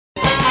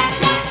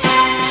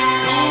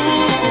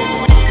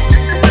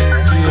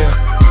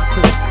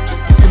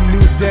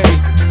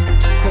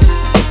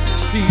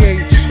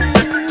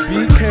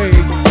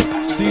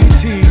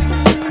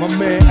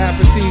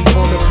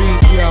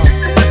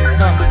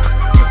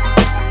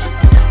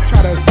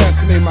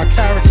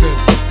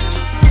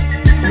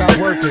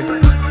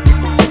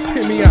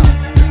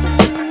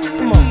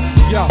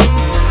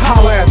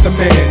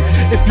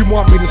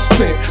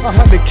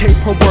100K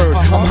per word.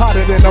 I'm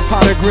hotter than a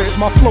pot of grits.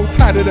 My flow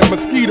tighter than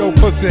mosquito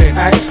pussy.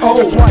 That's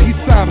why he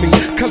signed me,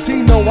 cause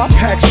he know I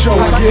pack shows.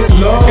 I get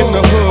love in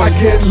the hood, I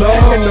get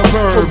love in the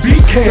bird. From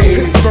BK to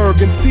Pittsburgh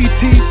and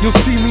CT, you'll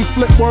see me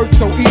flip words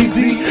so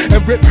easy and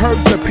rip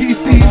herbs to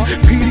PCs.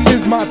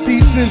 Pieces, my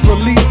thesis,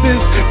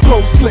 releases,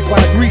 flow slick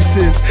like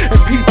Reese's. And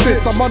peep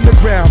this, I'm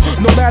underground,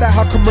 no matter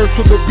how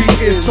commercial the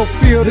beat is. So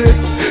feel this,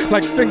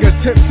 like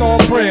fingertips on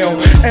braille.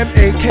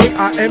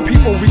 M-A-K-I-N,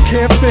 people we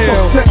can't fail.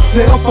 So set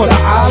sail for the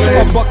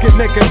island, a bucket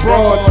naked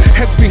broads.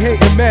 Heads be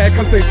hating mad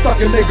cause they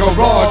stuck in their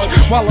garage.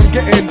 While I'm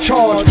getting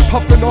charged,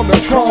 puffing on the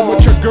Tron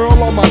with your girl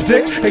on my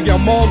dick and your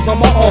mom's on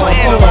my arm. So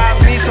analyze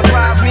me,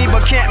 surprise me,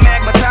 but can't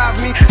magnetize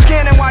me.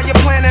 Scanning while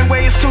you're planning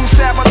ways to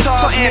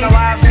sabotage. So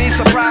analyze me,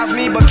 surprise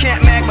me, but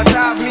can't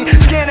magnetize me.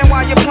 Scanning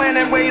while you're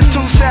planning ways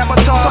to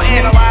sabotage. So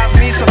analyze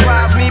me,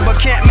 surprise me, but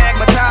can't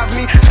magnetize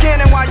me.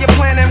 Scanning while you're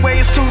planning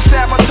ways to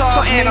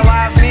sabotage. So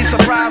analyze me,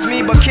 surprise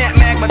me, but can't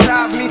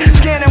magnetize me.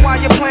 Scanning while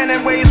you're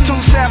planning ways to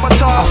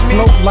sabotage me.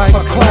 I float like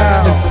a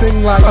cloud and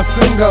sting like a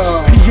singer.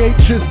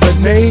 PH is the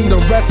name, the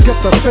rest get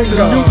the finger.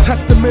 The New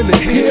Testament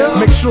is here,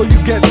 make sure you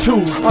get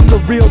two. I'm the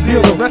real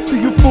deal, the rest of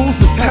you fools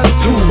is test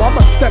tube.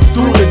 I'ma step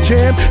through the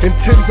jam in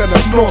Timbs and a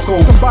snorkel.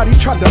 Somebody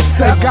tried to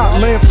step, got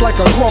Lance like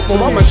a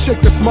corporal. I'ma shake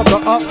this mother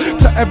up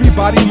to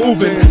everybody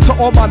moving, to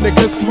all my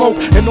niggas smoke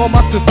and all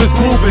my sisters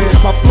grooving.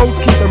 My flows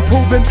keep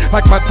improving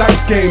like my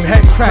dice game.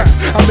 Head cracks,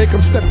 I make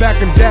them step back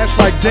and dash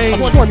like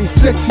Dame. I'm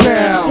 26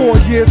 now, 4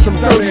 years from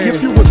 30.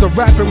 If you was a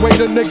rapping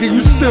waiter, nigga,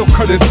 you still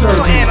couldn't serve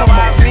me. So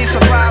analyze me,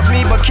 surprise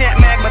me, but can't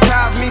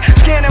magnetize me.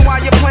 Scanning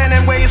while you're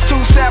planning ways to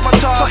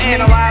sabotage. So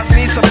analyze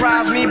me,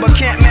 surprise me, but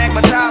can't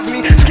magnetize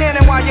me.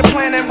 Scanning while you're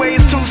planning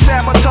ways to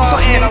sabotage.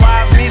 So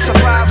analyze me,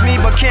 surprise me,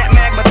 but can't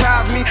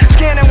magnetize me.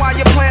 Scanning while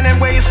you're planning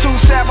ways to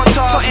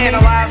sabotage. So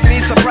analyze me,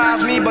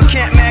 surprise me, but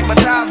can't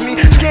magnetize me.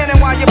 Scanning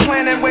while you're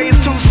planning ways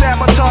to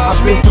sabotage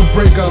me. I've been through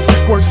breakups,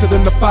 worse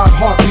than the 5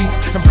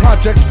 heartbeats, and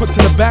projects put to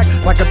the back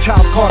like a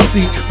child's car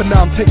seat. But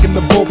now I'm taking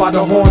the bull by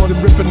the horns and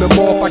ripping them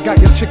off. I got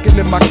your chicken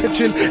in my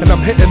kitchen and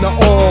I'm hitting the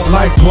all.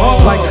 Like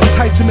what? Like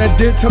Tyson that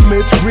did to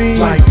Mitch Green.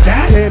 Like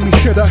that? Damn, you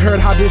should've heard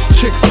how this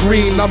chick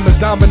screamed. I'm the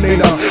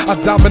dominator, I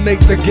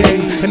dominate the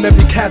game. In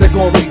every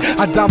category,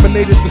 I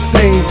dominated the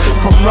same.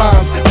 From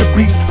rhymes to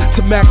beats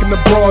to Mac and the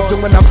broads.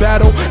 And when I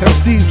battle,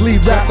 MCs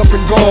leave wrapped up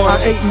in gauze. I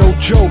ain't no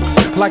joke,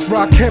 like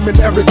Rakim and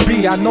Eric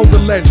B. I know the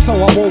ledge, so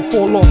I won't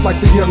fall off like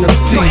the young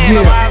MC. So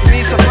analyze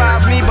me,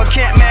 surprise me, but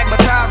can't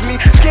magnetize me.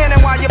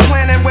 Scanning while you're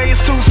planning ways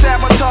to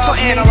sabotage.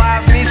 So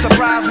analyze me,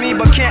 surprise me,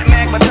 but can't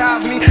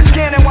magnetize me.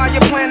 Scanning while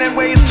you're planning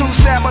ways to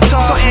sabotage.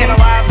 So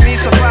analyze me,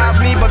 surprise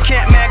me, but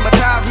can't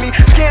magnetize me.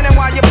 Scanning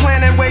while you're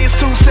planning ways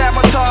to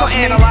sabotage. So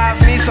analyze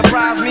me,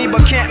 surprise me,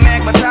 but can't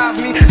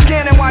magnetize me.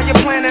 Scanning while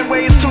you're planning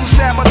ways to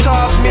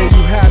sabotage me. There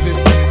you have it,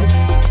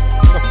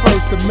 the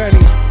first of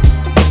many.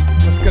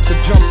 Let's get the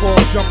jump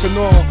off, jumping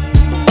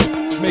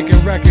off, making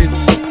records.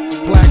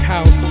 Black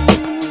House,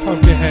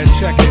 Pumpkinhead,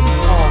 check it.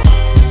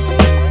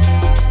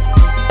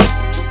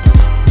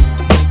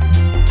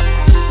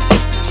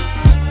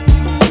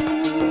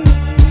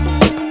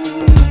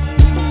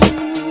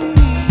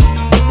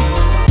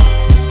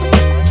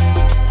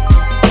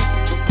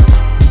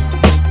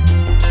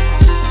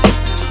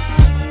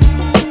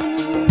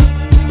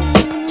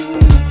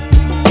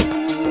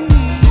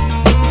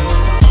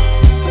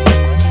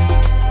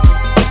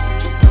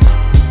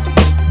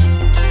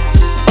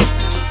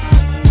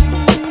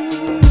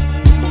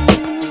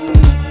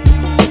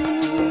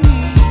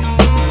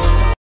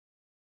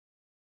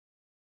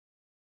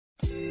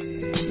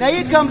 Now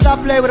here comes I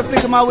play with a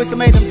flick of my whistle,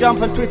 make them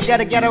jump and twist,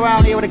 gotta get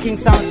around here with a king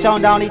sound shown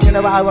down each and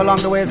every hour along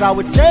the way, as I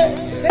would say.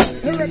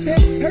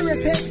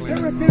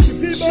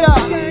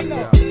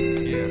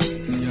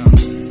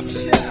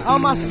 How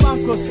my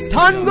spankles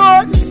stand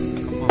good?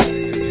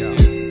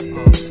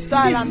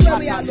 Style and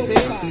pattern,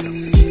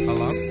 see?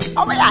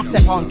 Oh, but I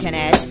say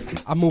Pumpkinhead.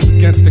 I move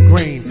against the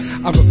grain.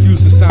 I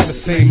refuse to sound the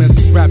same as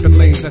these rapping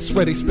lanes. I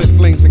swear they spit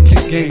flames and kick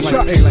game like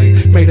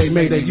Pele. Mayday,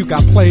 mayday, you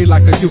got played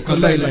like a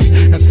ukulele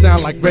and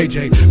sound like Ray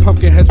J.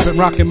 Pumpkinhead's been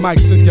rocking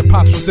mics since your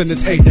pops was in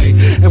his heyday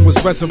and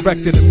was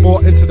resurrected and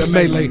brought into the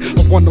melee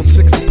of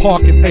 106 and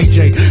Park and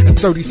AJ and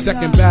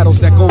 30-second battles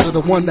that go to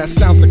the one that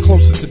sounds the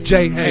closest to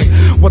J. Hey,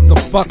 what the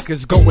fuck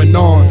is going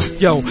on?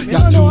 Yo,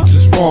 y'all dudes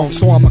is wrong,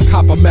 so I'ma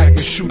cop a Mac and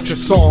shoot your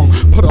song.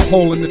 Put a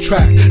hole in the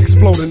track,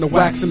 exploding the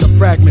wax and the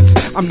fragments.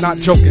 I'm not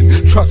joking,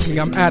 trust me,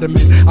 I'm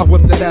adamant. I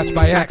whipped that ass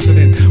by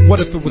accident.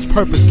 What if it was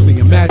purposely?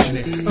 Imagine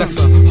it.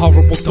 That's a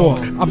horrible thought.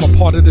 I'm a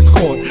part of this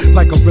court,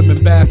 like a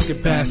ribbon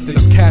basket bastard.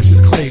 Cash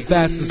is clay,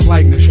 fast as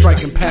lightning,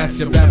 striking past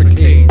your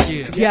barricade.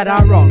 Yeah. Get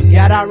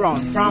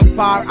around, from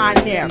far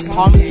and near.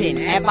 Pumpkin,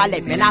 ever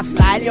living up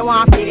style you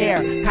want to hear.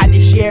 Cause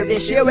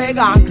this year we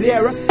gone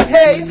clear.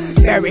 Hey,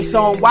 very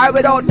soon, why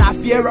without that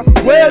fear?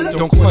 Well,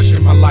 don't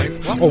question my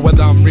life or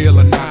whether I'm real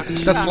or not.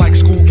 That's like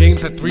school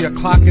games at 3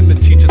 o'clock in the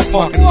teacher's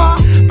parking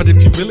lot. But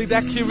if you really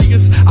that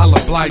curious? I'll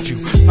oblige you,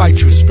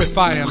 fight you, spit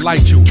fire and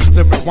light you,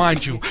 then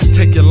rewind you,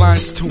 take your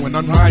lines to and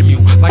unrhyme you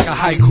like a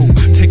haiku,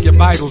 take your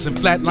vitals and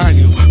flatline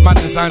you. My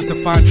designs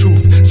define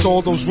truth, so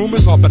all those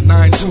rumors are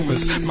benign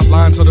tumors. My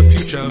lines are the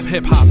future of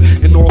hip-hop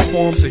in all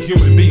forms of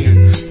human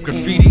being.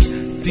 Graffiti,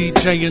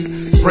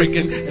 DJing,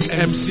 breaking,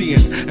 and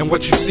MCing. And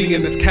what you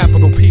seeing is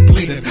capital P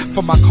bleeding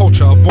for my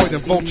culture, avoiding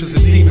vultures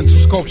and demons who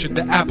sculptured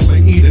the apple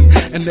in Eden.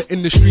 And the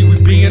industry we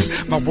be in,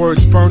 my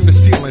words burn the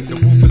ceiling, the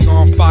roof is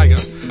on fire.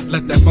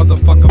 Let that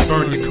motherfucker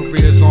burn, your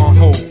career's on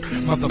hold.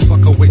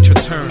 Motherfucker, wait your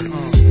turn.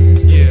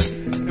 Yeah,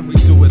 and we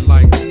do it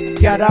like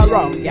get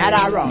around,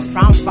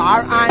 from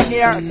far and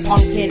near.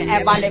 Pumpkin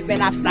ever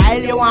living up style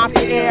you want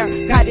to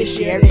hear. Got this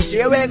year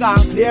we gone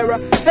clearer.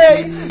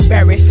 Hey,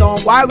 very soon,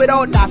 why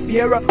without that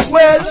fear?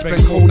 Well, I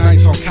spend cold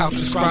nights on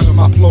couches, scribing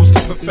my flows to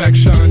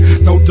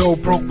perfection. No dough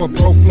broke, but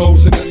broke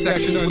flows in the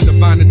section. With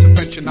divine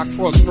intervention, I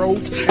cross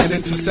roads and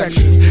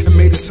intersections and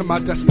made it to my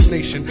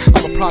destination.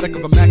 I'm a product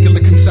of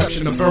immaculate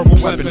conception, a verbal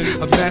weapon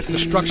of mass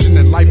destruction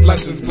and life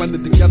lessons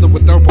blended together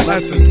with herbal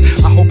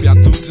essence. I hope y'all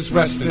dudes is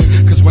resting,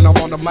 cause when I'm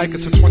on the mic,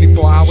 it's a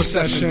 24-hour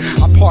session.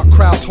 I park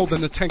crowds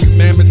holding the 10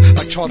 commandments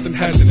like Charlton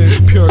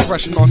Heston. Pure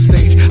aggression on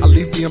stage, I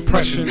leave the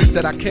impression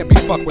that I can't be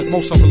fucked with.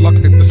 Most are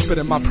reluctant to spit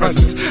in my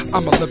presence.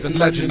 I'm a living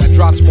legend that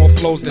drops more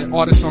flows than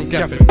artists on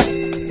Geffen.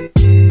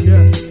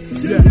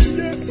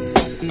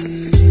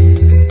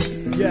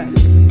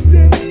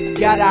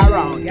 Get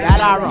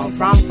around,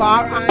 from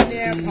far and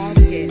near.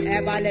 Pumpkin,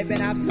 ever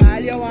living up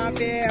style you want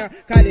fear.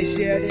 Cause this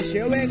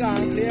year we gone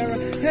clear.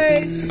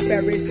 Hey,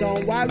 very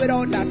soon, why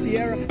without that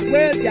fear?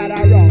 Well, get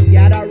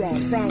around,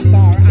 from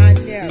far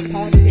and near.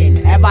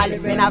 Pumpkin, ever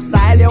living up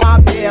style you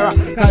want fear.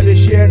 Cause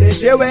this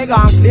year we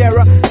gone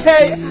clear.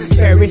 Hey,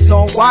 very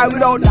soon, why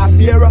without that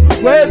fear?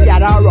 Well,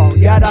 get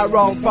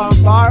around, from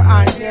far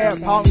and near.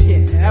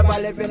 Pumpkin,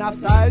 ever living up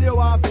style you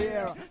want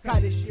fear.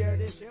 Cause this year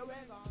we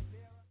gone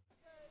clear.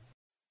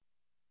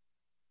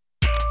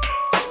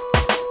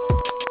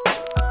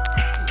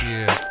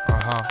 Yeah,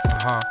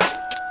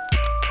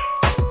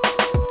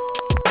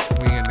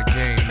 we in the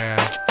game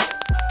now.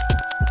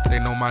 They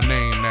know my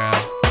name now.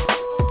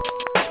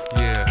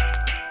 Yeah,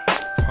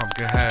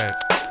 Pumpkinhead,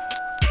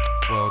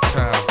 Well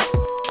Town.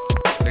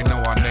 They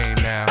know our name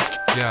now.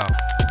 Yo,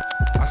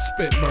 I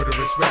spit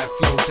murderous rap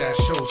flows at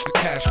shows for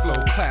cash flow.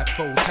 Clap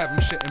foes, have them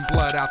shitting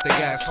blood out their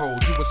asshole.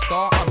 You a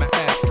star, I'm an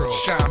astro.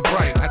 Shine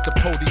bright at the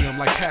podium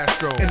like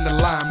Castro. In the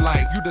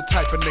limelight, you the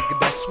type of nigga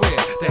that swear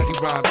that he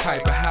rhyme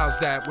tight. But how's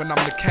that when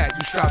I'm the cat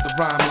you strive to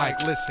rhyme like?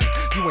 Listen,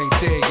 you ain't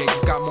there yet,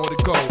 you got more to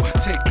go.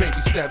 Take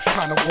baby steps,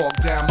 trying to walk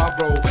down my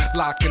road.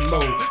 Lock and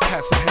load,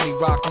 pass a Henny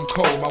rock, I'm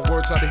cold. My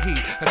words are the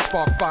heat that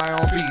spark fire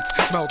on beats.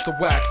 Melt the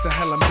wax, the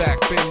hell I'm back.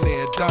 Been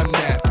there, done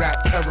that,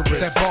 rap terrorist.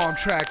 That bomb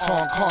tracks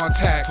on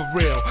contact, for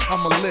real.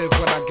 I'ma live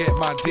when I get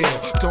my deal.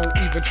 Don't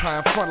even try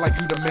and front like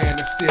you the man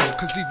and steal.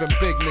 Cause even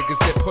big niggas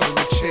get put in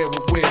the chair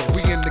with wheels.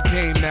 We in the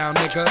game now,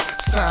 nigga,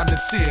 sign the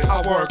seal.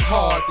 I work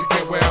hard to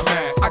get where I'm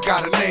at. I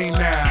got a name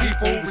now,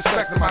 people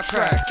respecting my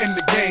tracks. In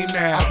the game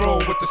now, I roll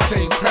with the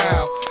same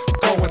crowd,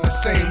 going the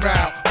same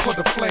route. Put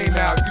a flame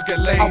out, you get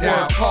laid out.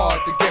 I work hard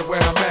to get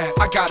where I'm at.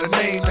 I got a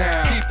name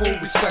now, people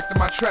respecting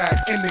my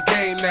tracks. In the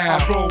game now,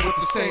 I roll with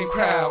the same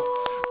crowd,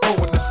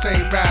 going the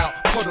same route.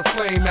 Put a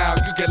flame out,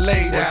 you get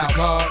laid out. The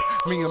guard,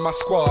 me and my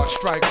squad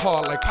strike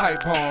hard like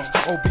pipe bombs.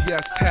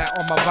 OBS tat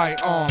on my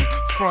right arm.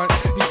 Front,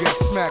 you get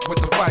smacked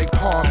with the right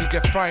palm. You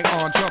get fright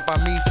on, jump by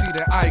me, see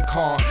the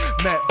icon.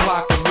 Matt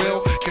Block and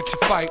Will, get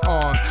your fight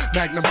on.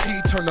 Magnum P,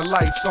 turn the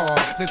lights on,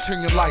 then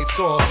turn your lights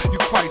off. You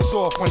quite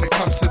soft when it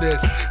comes to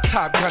this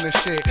Top Gun and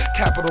shit,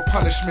 capital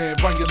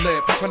punishment. Run your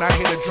lip, when I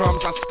hear the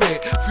drums I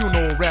spit.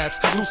 Funeral raps,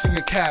 loosen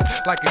your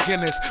cap like a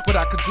Guinness. What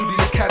I could do to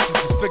your cats is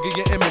disfigure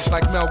your image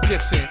like Mel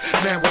Gibson.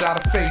 Man without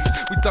a face,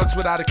 we thugs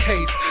without a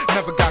case.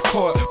 Never got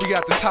caught, we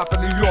at the top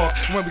of New York.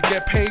 When we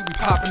get paid, we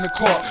pop in the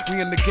court.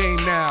 We in the game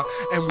now,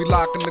 and we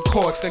lock in the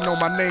courts. They know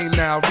my name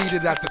now, read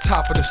it at the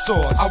top of the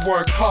source. I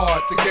worked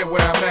hard to get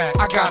where I'm at.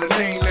 I got a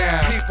name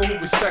now, people who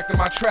respecting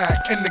my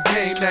tracks. In the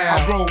game now,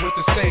 I roll with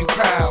the same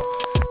crowd,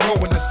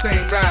 going the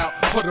same route.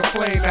 Put a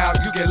flame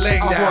out, you get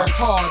laid out. I work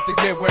hard to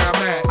get where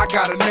I'm at. I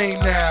got a name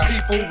now,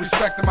 people who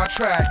respecting my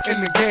tracks.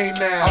 In the game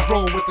now, I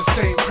roll with the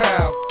same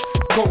crowd,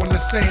 going the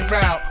same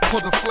route.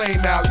 Put a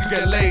flame out, you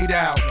get laid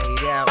out.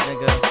 Laid out,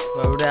 nigga.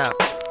 Word up.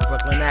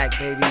 Brooklyn Act,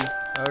 baby.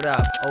 Word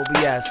up.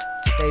 OBS.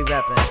 Stay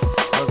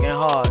reppin'. Working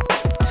hard.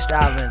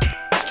 Striving.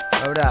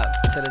 Word up.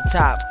 To the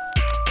top.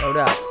 Word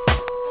up.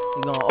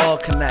 We gon' all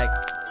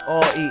connect.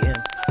 All eating.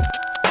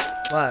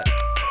 What?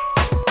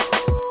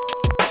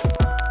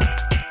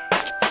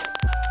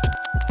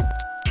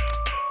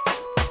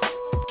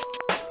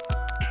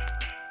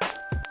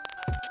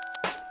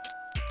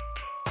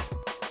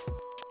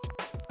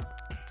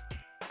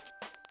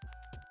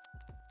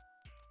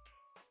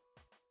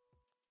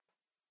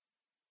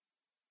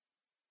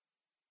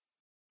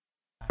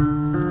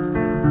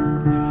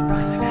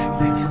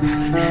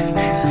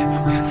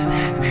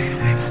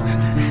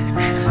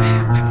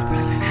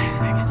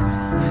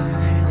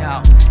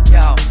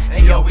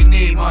 Yo, we need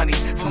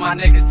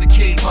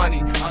keep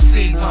money. My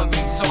seeds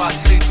hungry, so I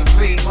sleep and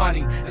breathe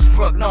money. It's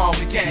Brooklyn,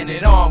 we getting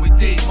it on, we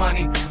deep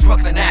money.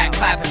 Brooklyn act,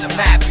 clapping the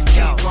map and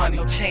keep money.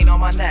 No chain on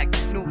my neck,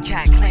 new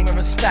cat claiming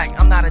respect.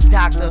 I'm not a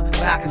doctor,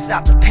 but I can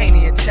stop the pain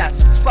in your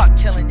chest. Fuck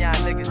killing y'all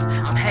niggas,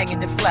 I'm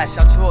hanging your flesh.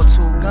 I draw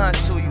 2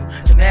 guns to you,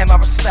 demand my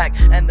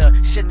respect. And the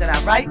shit that I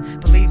write,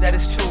 believe that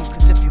it's true.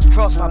 Cause if you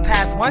cross my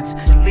path once,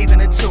 you're leaving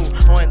in 2.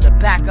 Or in the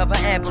back of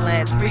an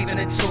ambulance, breathing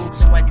in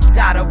tubes. And when you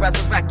die, they'll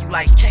resurrect you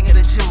like king of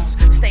the Jews.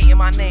 Stating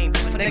my name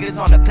for niggas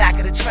on the back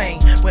of the train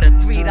with a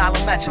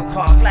 $3 Metro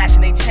card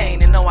flashing they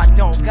chain. And no, I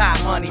don't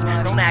got money,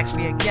 don't ask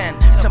me again.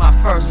 To my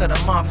first of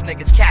the month,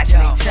 niggas cashing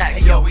they check.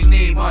 Hey, yo, we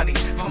need money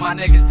for my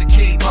niggas to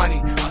keep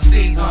money. My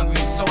seeds hungry,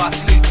 so I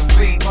sleep and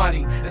breathe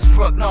money. It's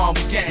Brooklyn,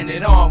 we getting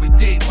it on, we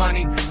deep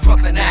money.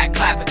 Brooklyn act,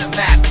 clapping the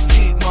map and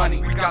keep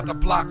money. We got the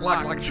block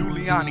locked like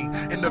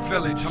Giuliani in the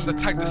village. I'm the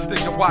type to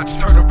stick your watch,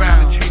 turn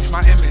around and change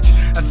my image.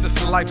 That's just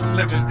the life I'm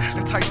living.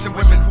 Enticing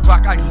women who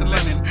rock ice and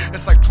linen.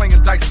 It's like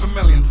playing dice for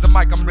millions. The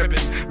mic I'm ripping,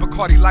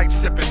 Bacardi light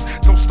sipping.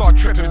 Don't start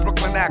tripping.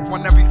 Brooklyn act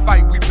won every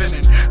fight we been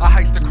in. I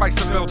heist the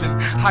Chrysler building,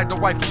 hide the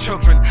wife and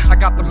children. I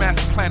got the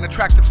master plan,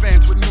 attractive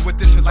fans with new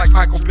additions like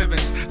Michael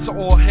Bivins. So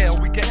all hail,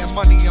 we getting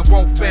money and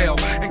won't fail.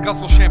 And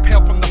guzzle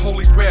champagne from the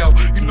Holy Grail.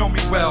 You know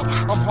me well,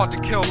 I'm hard to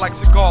kill like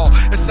Seagal,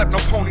 except no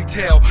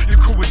ponytail. Your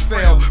crew is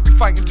fail. We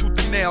fighting tooth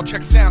and nail.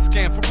 Check sound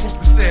scan for proof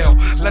of sale.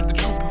 Let the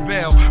truth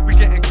prevail. We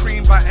getting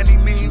cream by any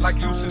means, like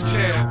use in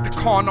jail. The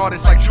con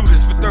artist like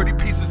Judas for 30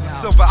 pieces of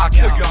silver. I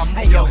kill you, I'm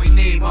hey, yo, we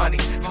need money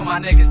for my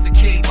niggas to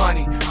keep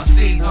money. My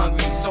seeds hungry,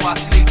 so I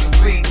sleep and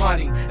breathe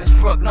money. It's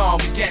Brooklyn,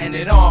 we getting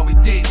it on, we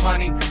deep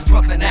money.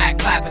 Brooklyn act,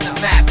 clapping the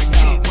map and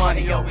keep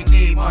money. Yo, we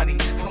need money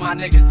for my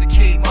niggas to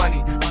keep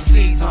money. My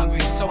seeds hungry,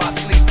 so I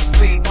sleep and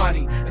breathe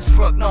money. It's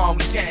Brooklyn,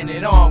 we getting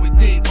it on, we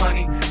deep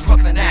money.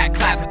 Brooklyn act,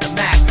 clapping the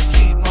map and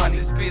keep money.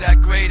 This be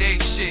that grade A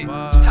shit,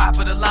 top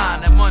of the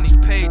line, that money,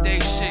 payday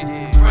shit.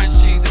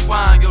 French cheese and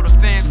wine, yo, the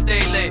fam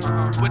stay lit.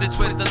 With a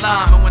twist of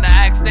lime, and when the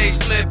act stage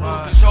flip,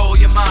 lose control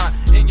your mind.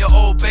 In your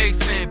old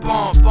basement,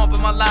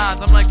 bumping my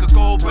lines, I'm like a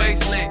gold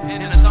bracelet.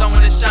 In the sun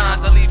when it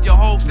shines, I leave your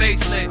whole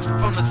face lit.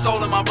 From the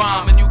soul in my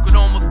rhyme, and you could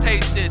almost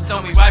taste it.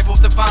 Tell me right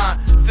off the vine,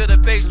 feel the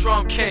bass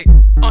drum kick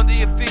under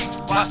your feet.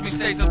 Watch me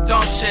say some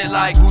dumb shit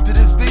like, who did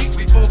this beat?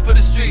 We food for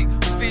the street,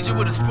 we feed you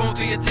with a spoon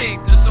through your teeth.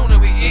 The sooner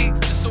we eat,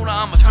 the sooner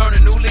I'ma turn a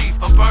new leaf.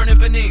 I'm burning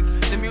beneath,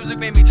 the music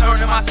made me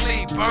turn in my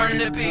sleep. Burning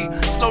the beat,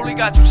 slowly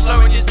got you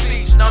slurring your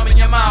speech. Numbing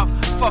your mouth,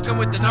 fucking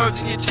with the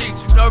nerves in your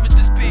cheeks. You nervous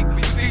to speak,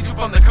 we feed you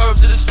from the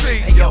curves of the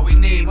street. Hey yo, we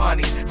need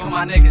money for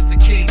my niggas to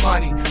keep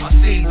money. My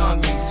seeds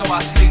hungry, so I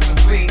sleep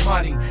and breathe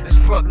money. It's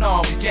Brooklyn,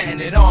 we getting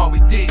it on, we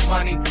deep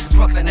money.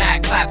 Brooklyn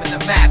act, clapping the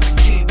map and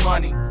keep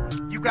money.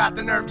 You got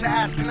the nerve to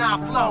ask can I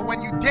flow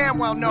when you damn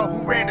well know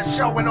who ran the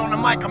show and on the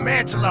mic I'm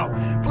Angelo.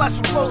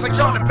 Blessed with flows like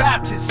John the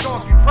Baptist,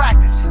 songs we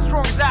practice.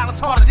 Strong as Atlas,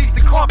 hard as East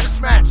the Conference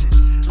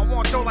matches. I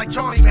want dough like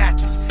Johnny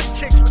Mathis,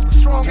 chicks with the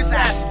strongest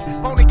asses,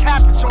 boning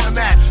catfish on the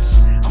mattress.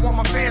 I want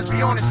my fans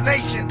beyond this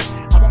nation.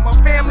 I want my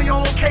family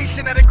on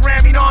location at a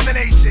Grammy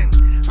nomination.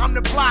 I'm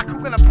the block, who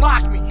gonna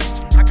block me?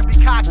 I can be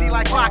cocky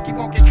like Rocky,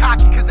 won't get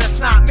cocky cause that's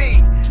not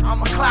me.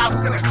 I'm a cloud,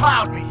 who gonna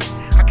cloud me?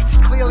 I can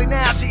see clearly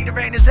now, G, the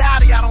rain is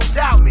outy, I don't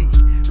doubt me.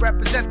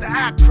 Represent the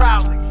act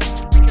proudly.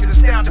 We get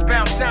astound to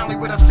bounce soundly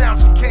with our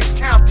sounds from Kings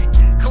County.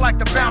 Collect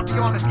the bounty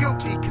on the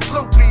mutiny, cause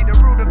loot be the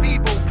root of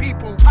evil.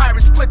 People,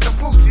 pirates split the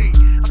booty.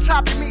 I'll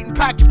chop your meat and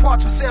pack your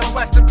parts for sale in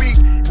Western beef.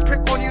 And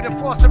pick on you, then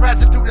force the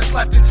residue that's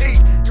left in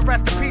teeth. Your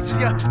rest in pieces,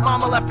 your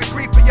mama left in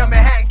grief for your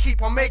Manhattan.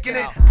 Keep on making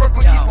it,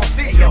 Brooklyn keep on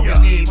thieving. Yo, we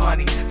need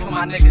money for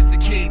my niggas to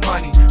keep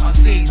money. My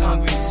seeds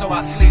hungry, so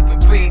I sleep and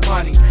breathe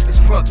money. It's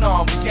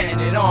Brooklyn, we getting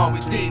it on, we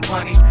deep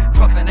money.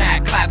 Brooklyn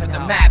act, clapping the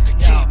map and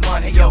keep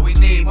money. Yo, we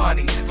need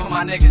money for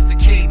my niggas to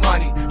keep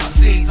money. My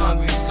seeds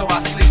hungry, so I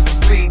sleep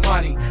and breathe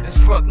money. It's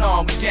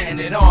Brooklyn, we getting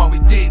it on, we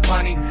deep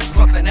money.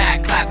 Brooklyn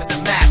act, clapping the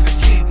map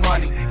and keep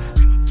money.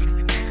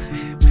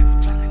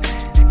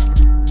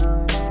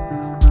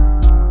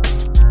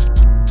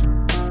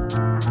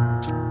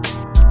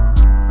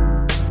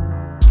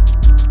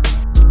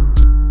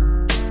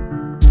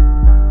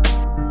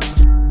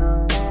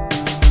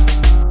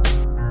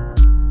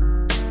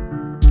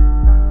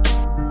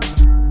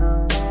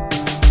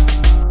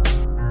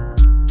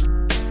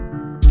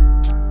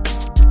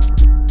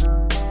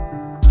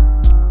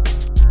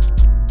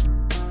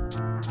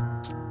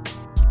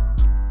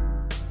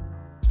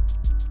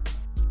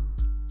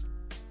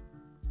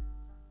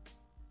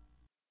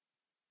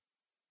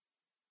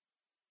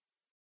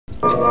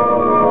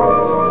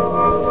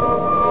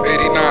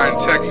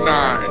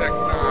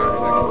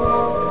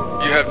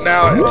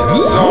 Now into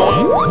the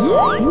zone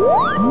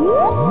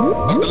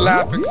of the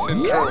laughing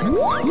syndrome.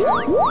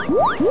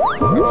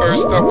 And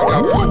first up, we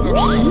got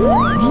Pumpkinhead.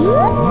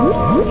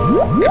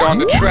 Get on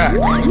the track,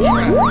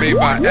 made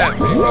by F.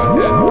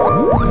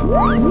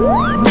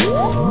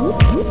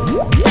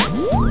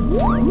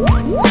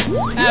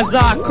 As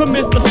I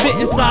commence to fit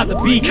inside the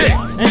beat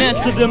and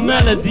enter the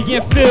melody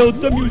and feel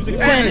the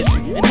music's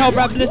energy. and help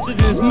rap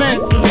listeners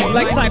mentally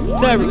like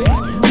psychotherapy.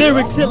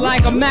 Lyrics hit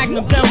like a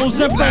magnum, demos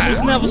and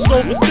promos never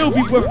sold but still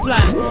be worth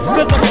platinum.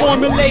 Cause I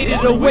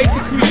formulated a way to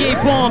create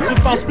bombs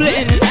without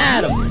splitting an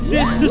atom.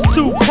 This is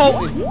too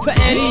potent for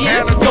any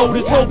antidote.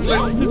 It's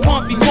hopeless. This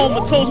can't be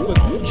comatose with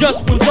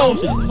just one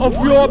dosage of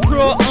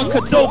pure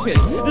uncut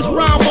dopage. This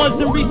rhyme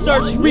wasn't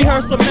researched,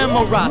 rehearsed, or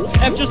memorized.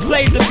 F just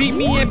played the beat,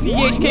 me and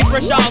PH came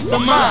fresh out the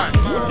mind.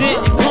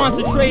 Didn't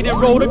concentrate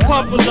and wrote a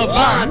couple of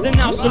lines. And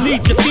now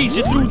delete you, feed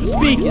you through the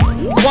speakers.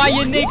 Why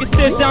you niggas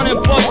sit down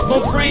and bust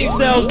more brain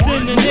cells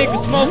than the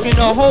niggas smoking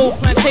a whole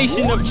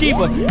plantation of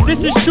Chiba? This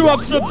is true,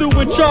 I'm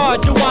subduing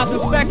charge, a watching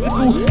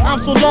spectacle.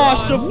 I'm so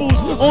lost to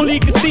fools, only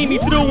can see me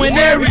through an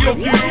aerial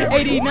view.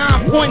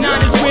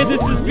 89.9 is where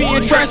this is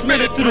being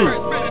transmitted through.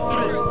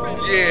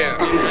 Yeah,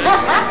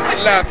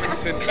 laughing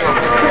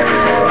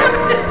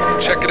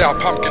syndrome. Check it out,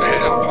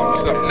 Pumpkinhead.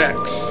 What's up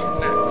next?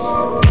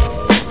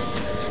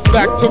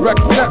 Back to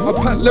Rexnet, a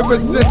pet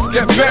lyricist,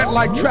 get bent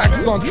like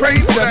tracks on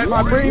train sets.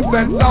 My brain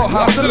vents out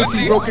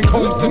hostility, broken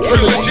combs the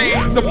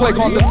trilogy. The plague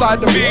on the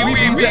side of me, we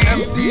be the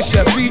MC,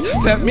 Chevy,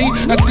 tempt me,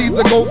 and see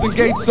the golden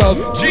gates of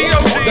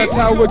G.O.D. That's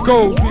how it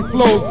goes, we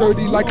flow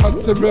dirty like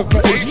Hudson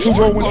River,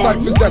 H2O and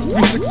cyphers, that's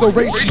 3-6-0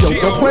 ratio.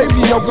 Don't play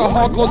me, yoga,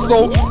 hardcore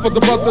soul, for the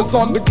brothers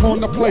on the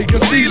corner play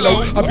a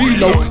C-low, I be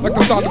low, like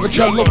the sound of a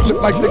cello,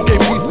 flip like the game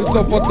pieces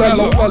of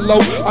Othello, fellow,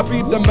 I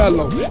be the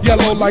mellow,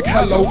 yellow like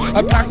hello,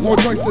 I pack more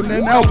joints than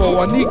an elbow.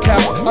 A kneecap,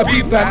 I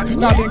be fat,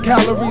 not in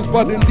calories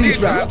but in these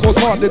raps. Cause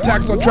hard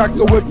attacks on tracks,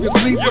 so if you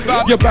sleep,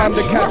 you're bound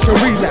to catch a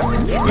relapse.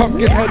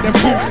 Pumpkinhead and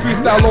boots,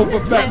 freestyle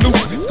over fat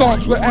loose.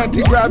 Starts with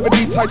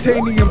anti-gravity,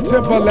 titanium,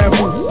 Timberland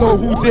boots. So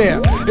who dare,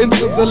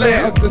 into the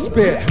lair of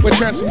despair, where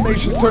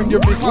transformations turn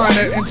your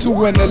recliner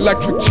into an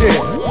electric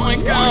chair. Oh my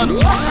God.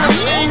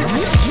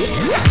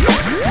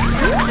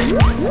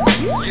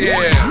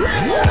 Yeah,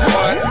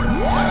 what?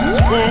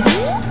 Spooks,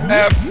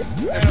 F,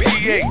 and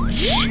PH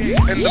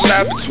in the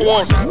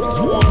laboratory.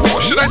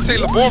 Or should I say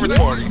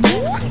laboratory?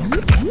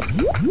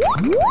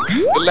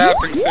 The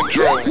laughing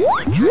syndrome.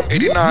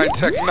 89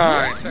 Tech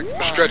 9.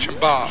 Stretch and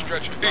Bob.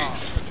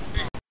 Peace.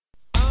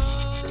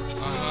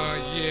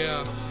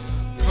 Yeah.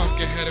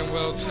 Pumpkinhead and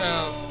well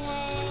tell.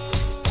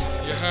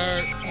 You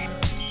heard?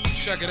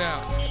 Check it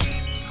out.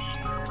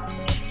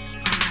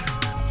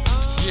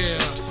 Yeah.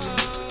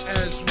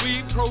 As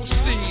we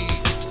proceed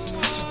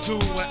to do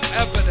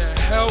whatever the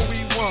hell we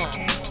want,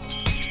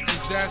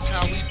 cause that's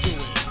how we do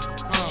it.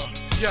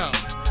 Yeah.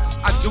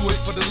 I do it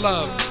for the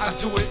love, I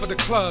do it for the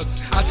clubs,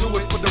 I do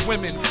it for the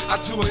women,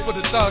 I do it for the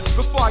thugs.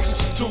 Before I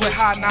used to do it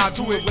high, now I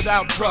do it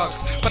without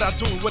drugs. But I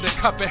do it with a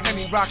cup of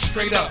Henny, rock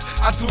straight up.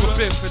 I do a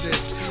bit for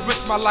this,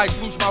 risk my life,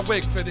 lose my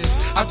wig for this.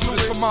 I do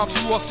this for moms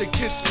who lost their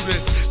kids through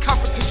this.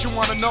 Competition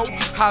wanna know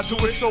how I do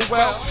it so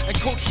well, and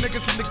coach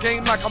niggas in the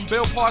game like I'm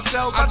Bill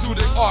Parcells. I do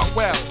this art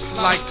well,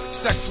 like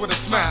sex with a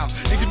smile.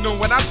 And you know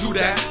when I do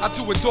that, I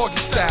do it doggy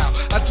style.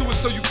 I do it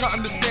so you can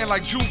understand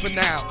like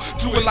Juvenile.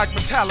 Do it like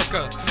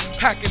Metallica,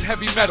 packing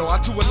heavy metal. I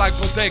do it like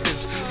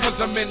bodegas,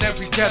 cause I'm in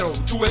every ghetto.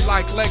 Do it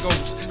like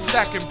Legos,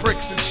 stacking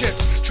bricks and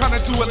chips. Tryna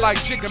do it like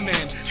Jigga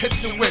Man,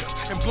 hits and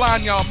whips, and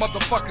blind y'all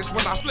motherfuckers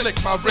when I flick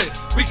my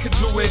wrist. We could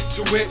do it,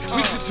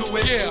 we could do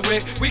it, do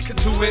it. We could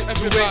do it,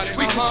 everybody.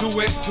 We could do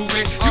it, do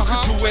it. You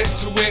could do it,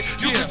 do it.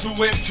 You could do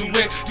it, do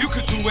it. You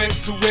could do it,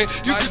 do it.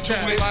 You could do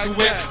it, do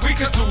it. We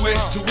could do it,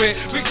 do it.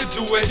 We could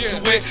do it, do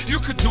it. You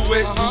could do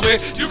it, do it.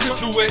 You could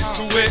do it,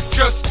 do it.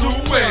 Just do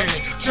it,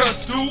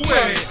 just do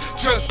it.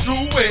 Just do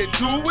it,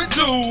 do it,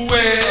 do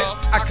it.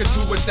 I could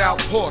do without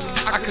pork,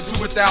 I could do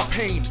without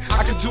pain.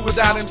 I could do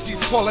without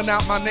MCs calling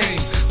out my name.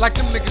 Like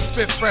them niggas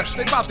spit fresh,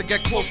 they about to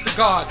get close to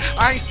God.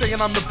 I ain't saying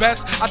I'm the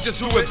best, I just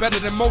do it better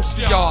than most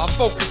of y'all. I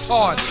focus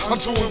hard on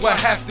doing what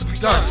has to be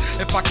done.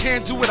 If I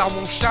can't do it, I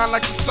won't shine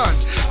like the sun.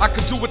 I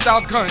could do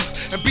without guns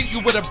and beat you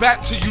with a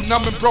bat till you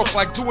numb and broke.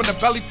 Like doing a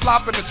belly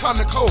flop and a ton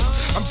of coke.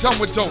 I'm done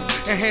with dope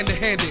and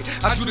hand-to-handed.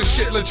 I do this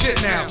shit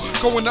legit now,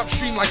 going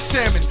upstream like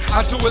salmon.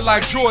 I do it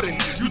like Jordan,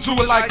 you do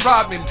it like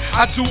Rodman.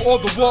 I do all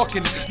the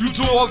walking, you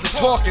do all the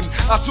talking.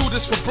 I do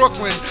this for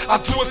Brooklyn, I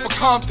do it for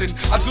Compton.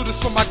 I do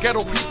this for my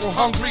ghetto people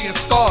hungry and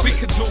starved. We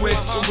could do it,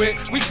 do it.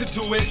 We could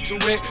do it, do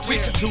it. We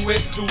could do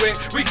it, do it.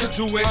 We could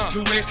do it,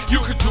 do it. You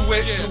could do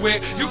it, do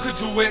it. You could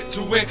do it,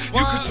 do it.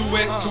 You could do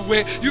it, do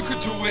it. You could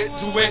do it,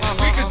 do it.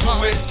 We could do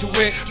it, do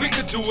it. We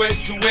could do it,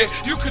 do it.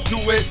 You could do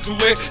it, do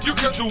it. You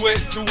could do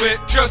it, do it.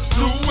 Just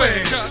do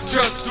it,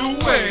 just do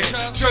it.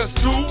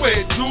 Just do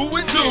it, do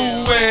it, do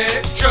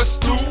it.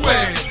 Just do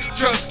it,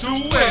 just do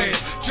it.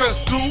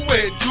 Just do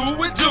it,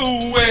 do it,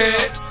 do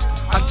it.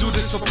 I do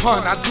this for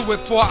pun, I do it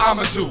for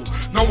I'ma do.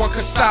 No one can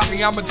stop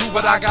me, I'ma do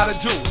what I gotta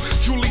do.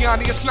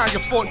 Giuliani, it's not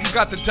your fault, you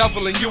got the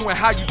devil in you. And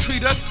how you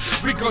treat us,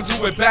 we gon'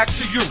 do it back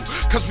to you.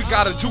 Cause we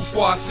gotta do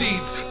for our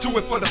seeds. Do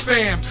it for the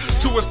fam,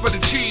 do it for the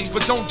cheese,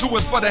 but don't do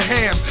it for the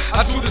ham.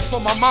 I do this for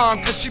my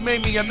mom, cause she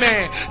made me a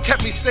man.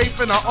 Kept me safe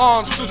in her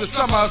arms through the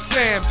summer of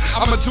Sam.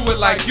 I'ma do it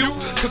like you,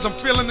 cause I'm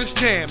feeling this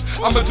jam.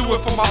 I'ma do it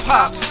for my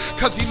pops,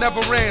 cause he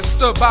never ran.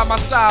 Stood by my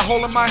side,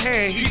 holding my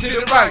hand, he did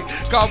it right.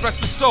 God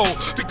rest his soul,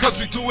 because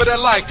we do it at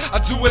light. I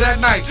do it at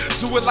night,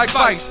 do it like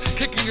Vice.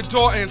 Kicking your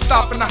door in,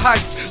 stopping the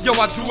heights. Yo,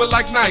 I do it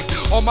like night.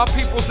 All my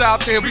peoples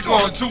out there, we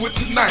gon' do it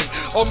tonight.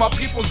 All my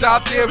peoples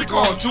out there, we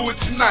gon' do it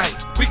tonight.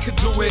 We can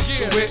do it,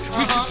 do it.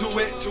 We can do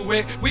it, do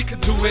it. We can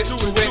do it, do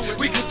it.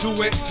 We can do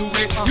it, do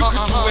it. You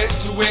can do it,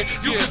 do it.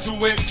 You can do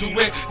it, do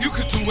it. You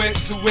can do it,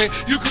 do it.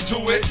 You can do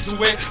it, do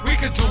it. We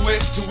can do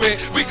it, do it.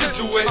 We can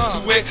do it,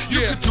 do it.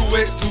 You can do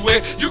it, do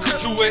it. You can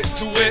do it,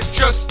 do it.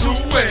 Just do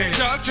it.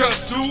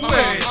 Just do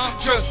it.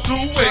 Just do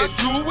it.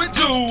 Do it,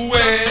 do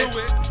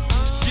it.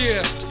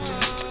 Yeah.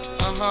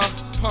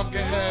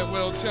 Pumpkinhead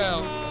will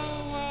tell.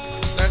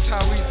 That's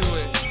how we do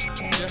it.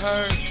 You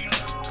heard?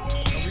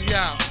 And we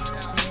out.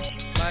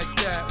 Like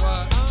that,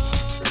 what?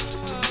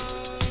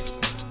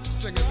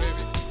 Sing it,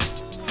 baby.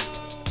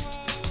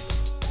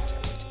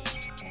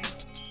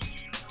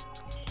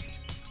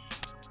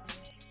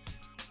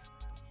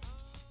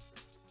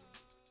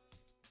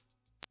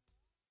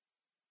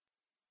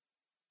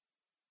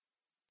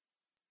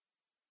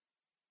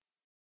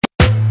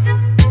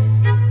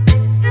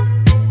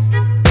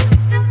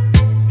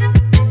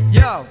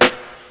 Yo,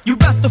 you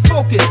best to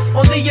focus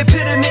on the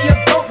epitome of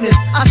dopeness.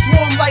 I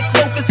swarm like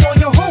locusts on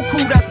your whole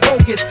crew, that's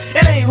bogus.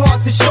 It ain't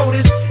hard to show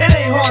this, it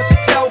ain't hard to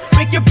tell.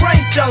 Make your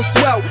brain cells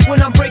swell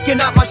when I'm breaking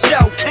out my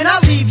shell. And I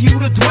leave you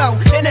to dwell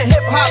in a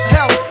hip-hop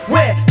hell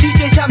where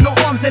DJs have no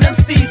arms and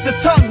MCs are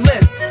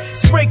tongueless.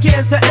 Spray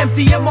cans are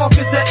empty and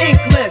markers are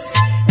inkless.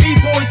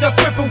 B-boys are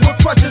crippled with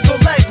crutches or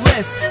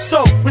legless.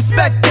 So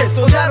respect this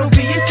or that'll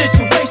be your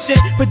situation.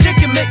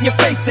 Predicament you're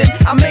facing,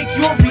 I make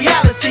your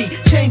reality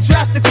change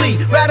drastically,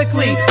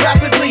 radically,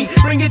 rapidly.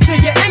 Bring it to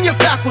you and your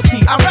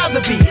faculty. I'd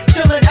rather be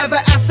chillin' ever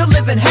after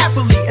living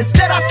happily.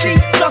 Instead I see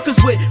suckers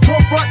with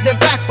more front than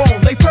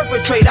backbone. They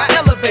perpetrate, I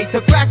elevate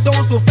to crack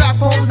those with fat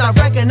bones. I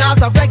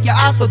recognize, I wreck your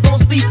eyes, so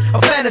don't sleep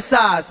or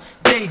fantasize.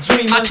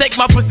 I take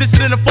my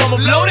position in the form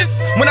of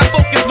lotus. When I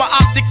focus my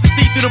optics to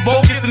see through the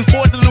bogus and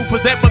forge the loop,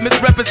 present but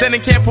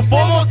misrepresenting can't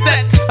perform on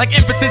sets like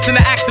impotence in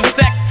the act of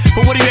sex.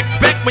 But what do you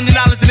expect when your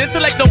knowledge and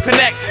intellect don't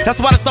connect? That's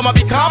why the sum I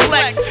be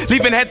complex,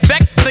 leaving heads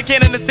vexed cause they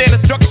can't understand the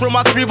structure of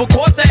my cerebral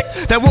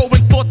cortex that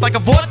whirlwind thoughts like a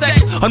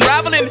vortex,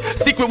 unraveling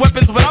secret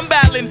weapons when I'm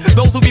battling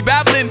those who be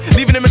babbling,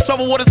 leaving them in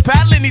trouble waters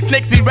paddling. These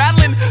snakes be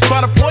rattling,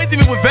 trying to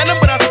poison me with venom,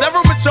 but I sever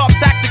with sharp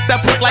tactics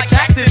that prick like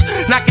cactus,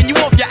 knocking you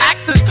off your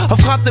axis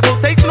of constant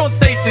rotation on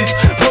stations.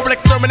 Global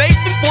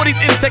extermination for these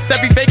insects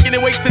that be faking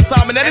and wasting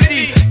time and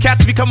energy.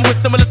 Cats be coming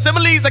with similar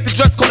similes like the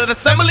dress code at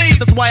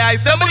assemblies. That's why I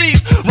assemble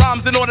these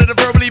rhymes in order to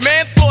verbally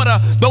manslaughter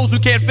those who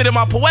can't fit in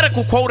my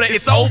poetical quota.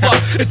 It's over.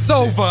 It's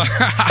over.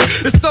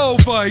 It's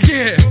over,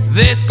 yeah.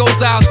 This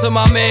goes out to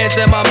my mans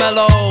and my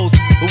mellows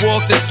who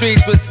walk the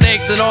streets with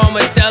snakes and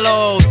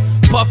armadillos.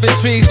 Puffin'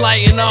 trees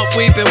lighting up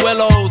weeping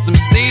willows. Them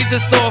seeds are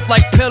soft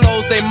like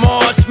pillows, they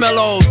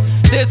marshmallows.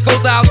 This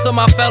goes out to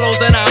my fellows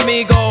and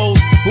amigos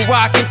who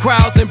rockin'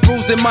 crowds and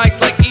bruising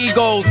mics like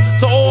egos.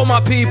 To all my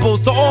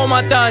peoples, to all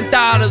my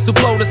dun-daughters who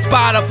blow the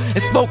spot up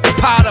and smoke the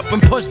pot up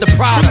and push the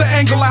product. From the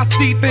angle I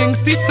see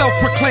things, these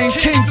self-proclaimed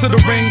kings of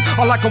the ring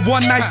are like a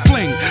one-night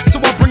fling. So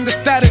I bring the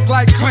static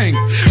like Kling,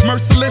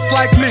 merciless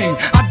like Ming.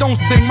 I don't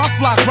sing, my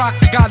flock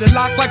rocks, got it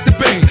locked like the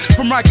Bing.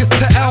 From Rikers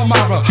to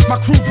Elmira, my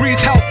crew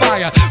breathes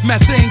hellfire.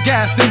 Methane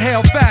gas,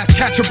 inhale fast,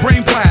 catch a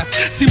brain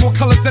blast. See more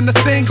colors than the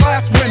stained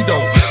glass window.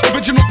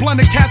 Original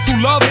blended cats who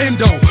love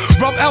Indo.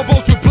 Rub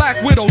elbows with black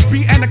widows,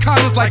 beat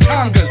anacondas like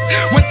congas.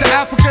 Went to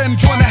Africa and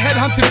joined a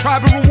headhunting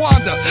tribe in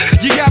Rwanda.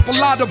 You yap a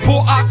lot of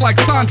bull ock like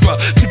Sandra.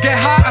 To get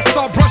high, I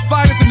start brush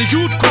fires in a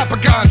huge crop of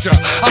ganja.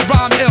 I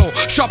rhyme ill,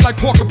 sharp like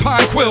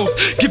porcupine quills.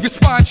 Give your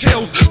spine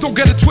chills, don't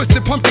get it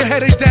twisted.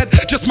 Pumpkinhead ain't dead,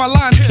 just my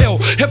lines kill.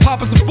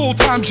 Hip-hop is a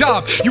full-time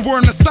job, you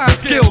weren't assigned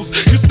skills.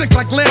 You stink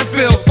like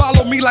landfills,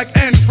 follow me like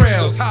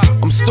entrails.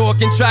 I'm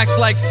stalking tracks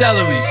like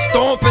celery,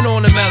 stomping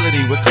on the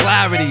melody with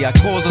clarity. I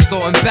cause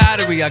assault and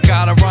battery, I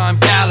got a rhyme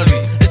gallery.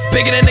 It's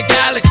bigger than the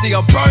galaxy,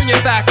 I'll burn your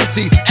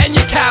faculty and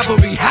your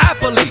cavalry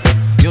happily.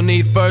 You'll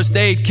need first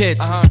aid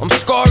kits. I'm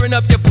scarring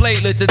up your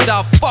platelets. It's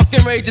how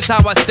fucking outrageous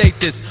how I state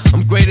this.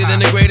 I'm greater than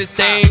the greatest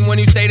thing. When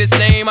you say this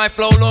name, I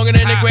flow longer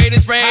than the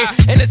greatest rain.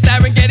 In the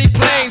Serengeti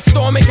plain,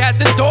 storming cats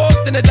and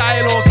dogs in the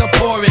dialogues I'm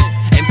pouring.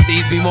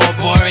 MCs be more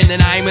boring than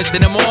Imus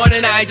in the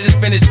morning. I just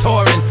finished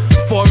touring.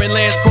 Foreign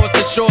lands cross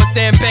the shore,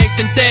 sandbanks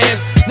and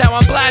dams. Now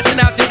I'm blasting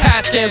out your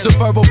task scams with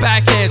verbal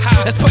backhands.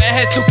 Let's put your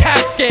heads through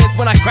CAT scans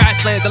when I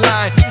crash lands a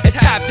line and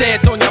tap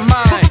dance on your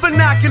mind. Put the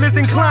binoculars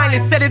inclined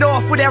and set it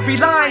off with every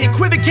line,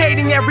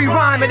 equivocating every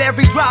rhyme at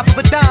every drop of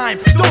a dime.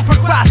 Don't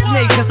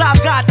procrastinate, cause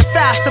I've got the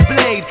faster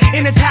blade.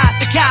 In a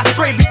task to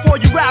castrate before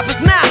you rappers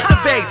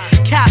masturbate.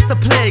 Cast the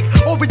plague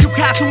over you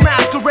cats who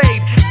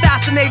masquerade.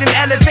 Fascinate and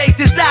elevate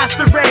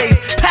disaster raids.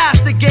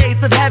 Past the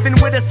gates of heaven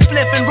with a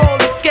spliff and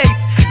roller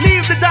skates.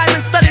 Leave the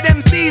diamond-studded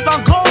MCs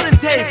on golden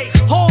tapes.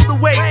 Hold the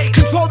weight,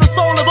 control the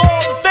soul of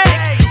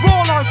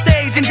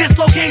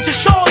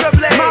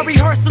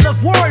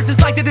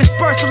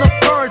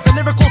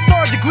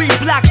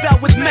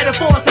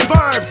metaphors and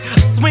verbs,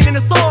 swinging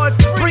the swords,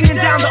 bringing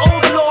down the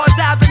overlords.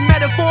 I've been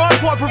metaphor,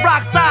 corporate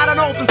rock side on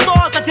open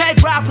source. I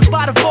take rappers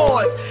by the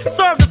fours,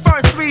 serve the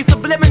first three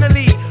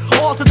subliminally,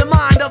 alter the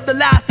mind of the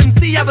last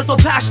MC ever so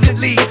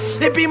passionately.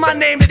 It be my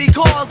name that he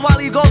calls while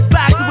he goes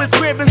back to his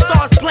crib and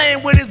starts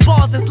playing with his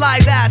balls. It's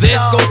like that. This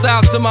goes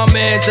out to my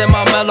mans and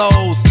my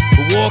mellows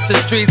who walk the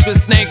streets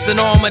with snakes and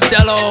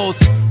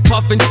armadillos,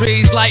 puffin'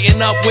 trees,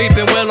 lighting up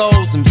weeping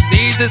willows. Them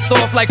seeds is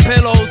soft like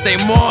pillows, they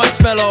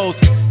marshmallows.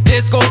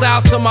 This goes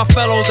out to my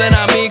fellows and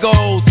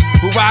amigos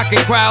who rockin'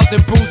 crowds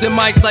and bruising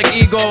mics like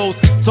egos.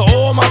 To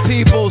all my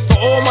peoples, to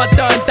all my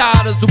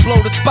dun-dotters who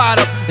blow the spot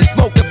up and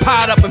smoke the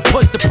pot up and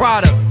push the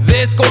product.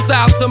 This goes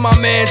out to my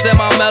mans and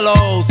my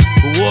mellows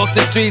who walk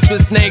the streets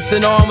with snakes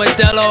and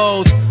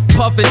armadillos,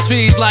 puffin'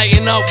 trees,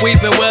 lighting up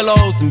weeping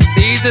willows. Them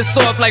seeds is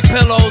soft like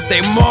pillows,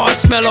 they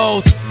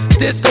marshmallows.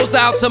 This goes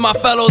out to my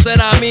fellows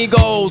and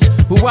amigos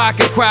who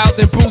rockin' crowds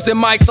and bruising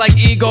mics like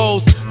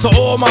egos. To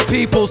all my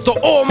peoples, to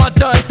all my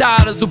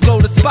dun-dotters who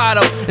blow the spot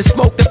up and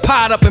smoke the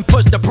pot up and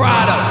push the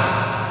product.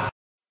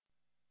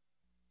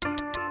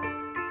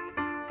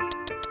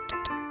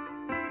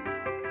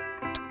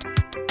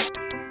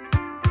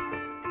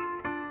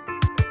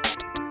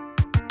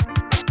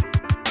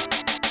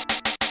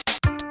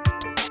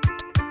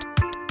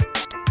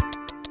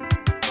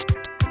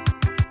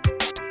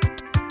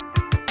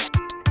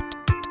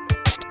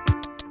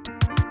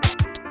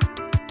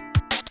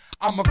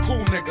 I'm a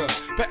cool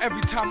nigga, but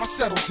every time I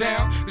settle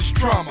down, it's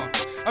drama.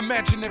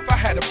 Imagine if I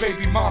had a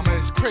baby mama,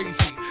 it's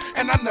crazy.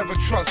 And I never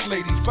trust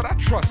ladies, but I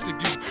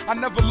trusted you. I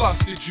never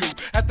lusted you.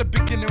 At the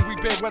beginning we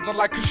bad weather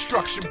like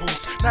construction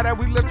boots. Now that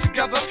we live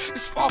together,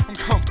 it's far from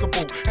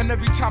comfortable. And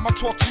every time I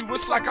talk to you,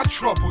 it's like I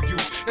trouble you.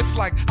 It's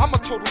like I'm a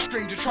total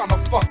stranger trying to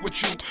fuck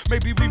with you.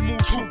 Maybe we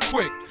move too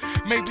quick,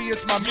 maybe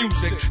it's my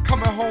music.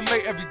 Coming home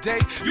late every day,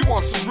 you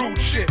want some rude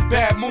shit,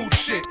 bad mood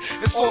shit.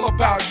 It's all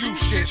about you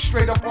shit,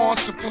 straight up on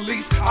some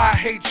police, I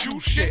hate you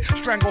shit.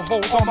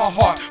 Stranglehold on my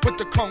heart with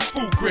the kung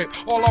fu grip.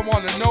 All I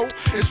wanna know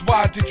is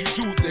why did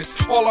you do this?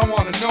 All I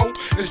wanna know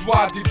is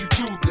why did you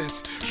do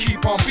this?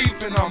 Keep on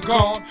beefing, I'm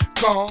gone,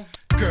 gone.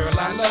 Girl,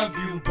 I love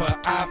you,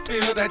 but I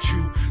feel that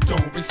you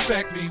don't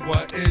respect me.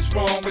 What is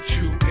wrong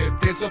with you? If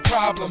there's a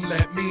problem,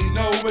 let me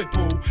know it,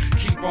 boo.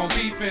 Keep on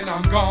beefing,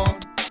 I'm gone.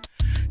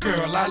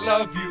 Girl, I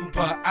love you,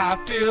 but I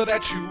feel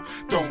that you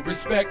don't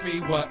respect me.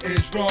 What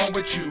is wrong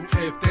with you?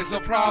 If there's a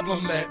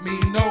problem, let me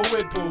know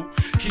it, boo.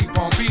 Keep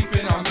on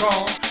beefing, I'm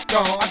gone,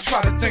 gone. I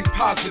try to think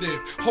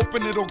positive,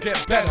 hoping it'll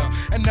get better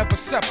and never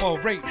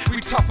separate.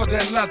 We tougher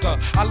than leather.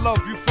 I love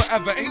you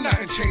forever, ain't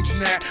nothing changing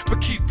that. But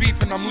keep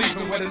beefing, I'm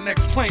leaving where the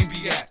next plane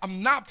be at.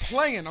 I'm not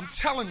playing, I'm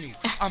telling you,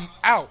 I'm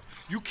out.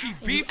 You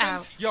keep beefing,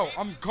 yo,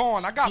 I'm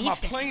gone. I got my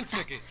plane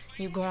ticket.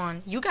 You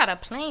gone? You got a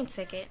plane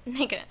ticket,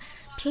 nigga.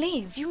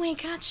 Please, you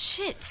ain't got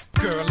shit.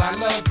 Girl, I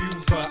love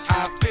you, but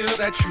I feel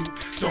that you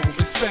don't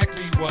respect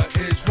me. What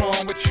is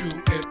wrong with you?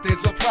 If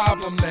there's a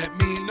problem, let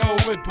me know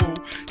it, boo.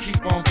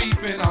 Keep on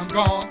beefing, I'm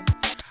gone.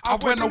 I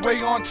went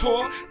away on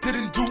tour,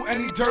 didn't do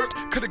any dirt.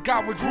 Could've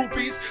got with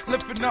groupies,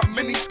 lifting up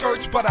mini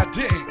skirts, but I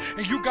didn't.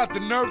 And you got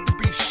the nerve to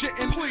be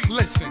shitting? Please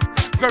listen,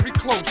 very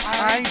close,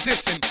 I ain't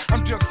dissing.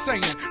 I'm just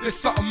saying, there's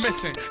something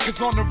missing.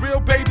 Cause on the real,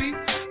 baby,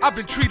 I've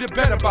been treated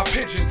better by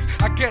pigeons.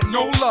 I get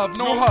no love,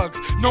 no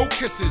hugs, no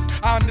kisses.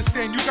 I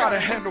understand you gotta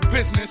handle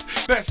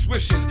business, best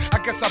wishes. I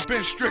guess I've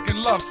been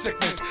stricken love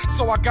sickness.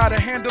 So I gotta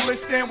handle it,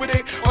 stand with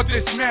it, or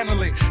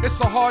dismantle it. It's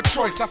a hard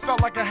choice, I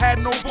felt like I had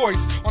no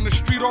voice. On the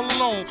street all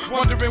alone,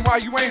 wondering why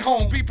you ain't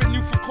home, beeping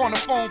you from corner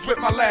phones with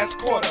my last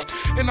quarter.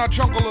 In our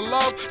jungle of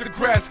love, the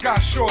grass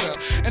got shorter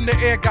and the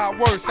air got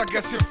worse. I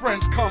guess your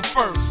friends come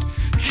first.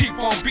 Keep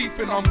on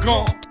beefing, I'm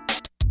gone.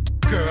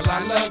 Girl,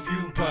 I love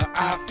you, but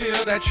I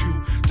feel that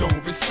you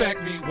don't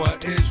respect me.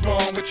 What is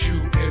wrong with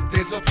you? If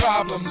there's a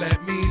problem,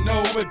 let me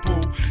know it,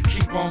 boo.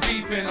 Keep on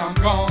beefing, I'm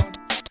gone.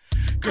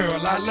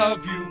 Girl, I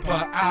love you,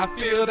 but I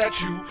feel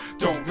that you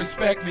don't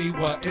respect me.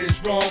 What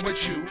is wrong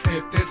with you?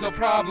 If there's a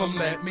problem,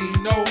 let me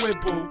know it,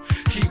 boo.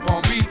 Keep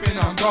on beefing,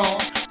 I'm gone,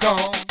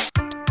 gone.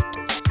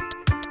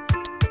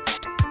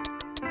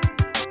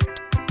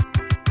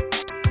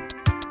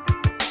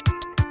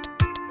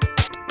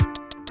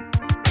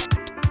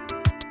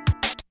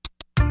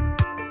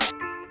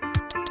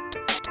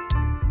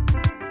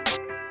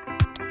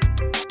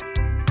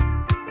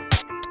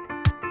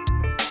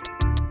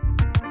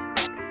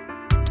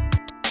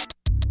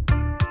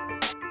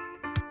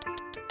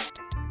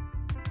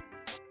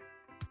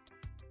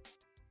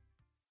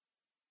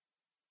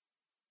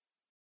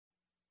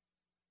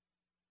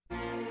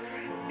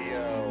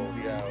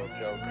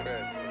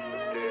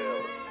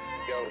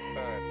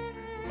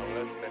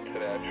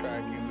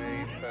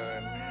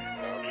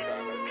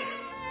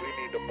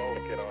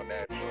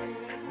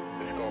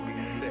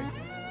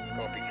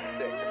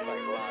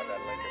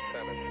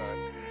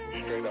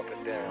 Straight up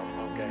and down,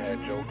 Pumpkinhead,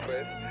 Joe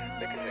Chris,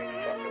 niggas ain't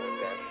fucking with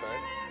that, son.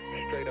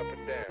 Straight up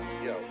and down,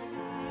 yo,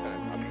 son,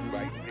 I'll be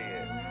right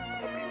there.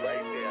 I'll be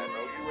right there. I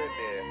know you in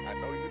there. I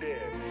know you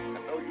there. I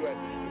know you at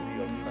the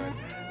studio, son.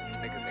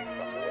 Niggas ain't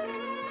fucking with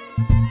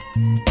it.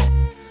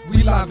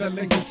 We live at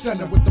Lincoln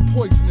Center with the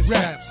poisonous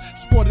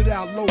raps. Sported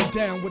out low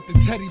down with the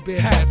teddy bear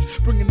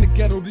hats. Bringing the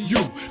ghetto to you.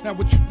 Now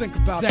what you think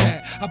about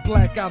that? I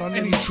black out on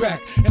any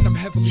track and I'm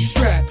heavily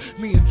strapped.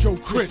 Me and Joe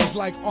Chris is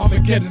like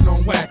Armageddon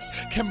on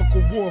wax.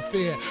 Chemical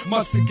warfare,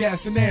 mustard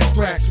gas and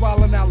anthrax.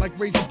 Wildin' out like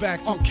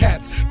razorbacks on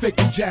cats.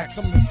 Faking jacks,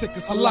 I'm the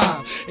sickest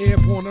alive.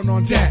 Airborne and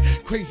on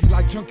that. Crazy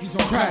like junkies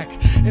on crack.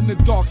 In the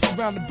dark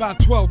surrounded by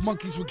 12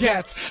 monkeys with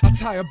gats. I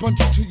tie a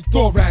bungee to your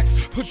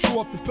thorax. Push you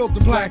off the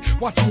building black.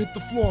 Watch you hit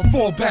the floor and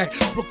fall back.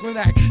 Brooklyn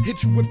act,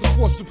 hit you with the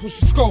force and push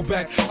your skull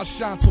back. I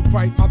shine so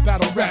bright, my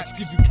battle raps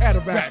give you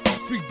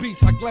cataracts. Freak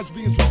beats like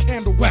lesbians with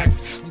candle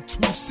wax. I'm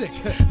too sick,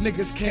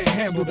 niggas can't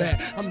handle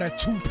that. I'm that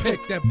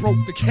toothpick that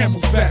broke the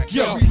camel's back.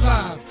 Yo, we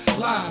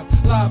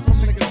live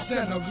from Lincoln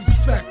Center.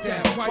 Respect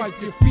that. Wipe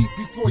your feet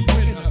before you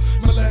enter.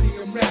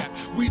 Millennium rap,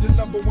 we the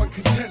 #1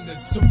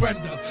 contenders.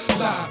 Surrender.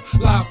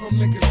 Live from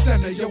Lincoln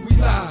Center. Yo, we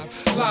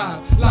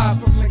live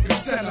from Lincoln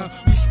Center.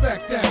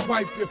 Respect that.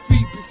 Wipe your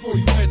feet before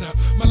you enter.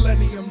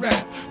 Millennium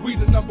rap, we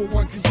the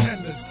 #1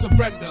 contenders.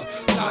 Surrender.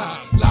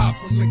 Live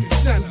from Lincoln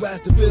Center.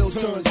 As the real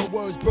turns, my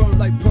words burn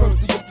like perm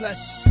through your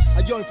flesh.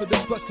 I yearn for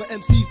this quest for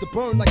MCs to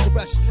burn like a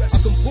rush. I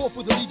come forth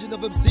with a legion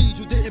of MCs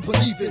you didn't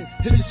believe in.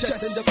 Hit your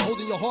chest, end up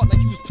holding your heart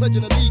like you was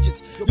pledging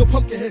allegiance. Your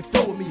Pumpkinhead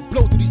flow with me,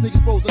 blow through these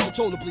niggas' froze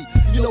uncontrollably.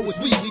 You know it's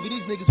we, leaving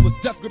these niggas with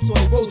death grips on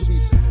their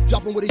rosaries.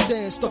 Dropping where they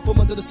stand, stuff them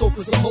under the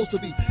sofa supposed to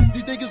be.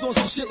 These niggas on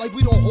some shit like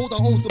we don't hold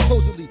our own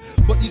supposedly.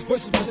 But these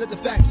verses present the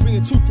facts,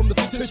 bringing truth from the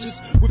fictitious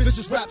with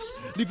vicious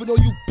raps. Leaving all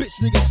you bitch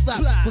niggas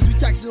slap. Plus we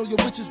taxing all your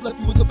riches, left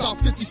you with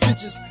about 50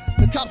 stitches.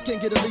 The cops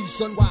can't get a lead,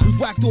 son. We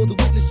whacked all the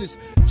witnesses.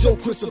 Joe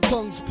Chris of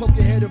tongues,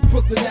 Pumpkinhead of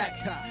Brooklyn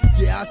act.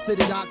 Yeah, I said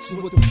it,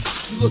 oxen. What the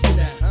f you looking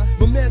at?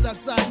 My man's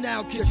outside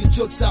now, kicking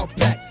jokes out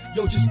back.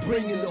 Yo, just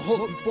bring in the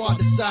hook before I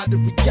decide to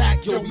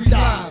react. Yo, we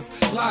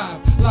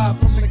live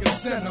from Lincoln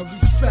Center.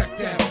 Respect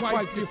that.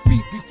 Wipe your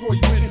feet before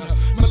you enter.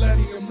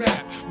 Millennium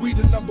rap, we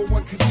the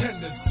 #1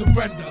 contenders.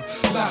 Surrender.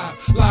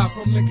 Live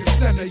from Lincoln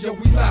Center. Yo,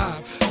 we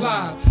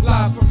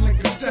live from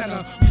Lincoln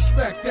Center.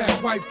 Respect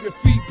that. Wipe your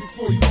feet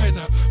before you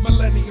enter.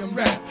 Millennium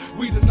rap,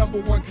 we the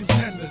 #1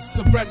 contenders.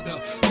 Surrender.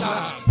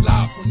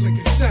 Live from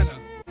Lincoln Center.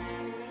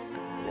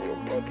 Yo,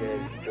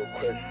 Pumpkinhead, Joe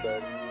Chris,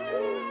 son. Yo,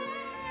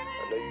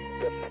 I know you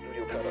left the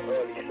studio kind of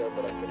early, son,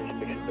 but I finished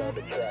mixing down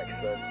the track,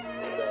 son.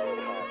 It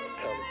sounds hot. I'm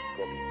telling you, you're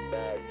gonna be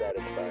mad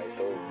satisfied,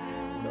 though.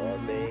 You know what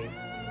I mean?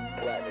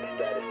 Platinum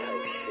status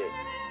type shit.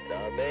 You know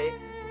what I mean?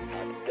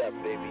 Hot to death,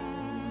 baby.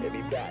 Hit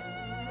me back.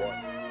 One.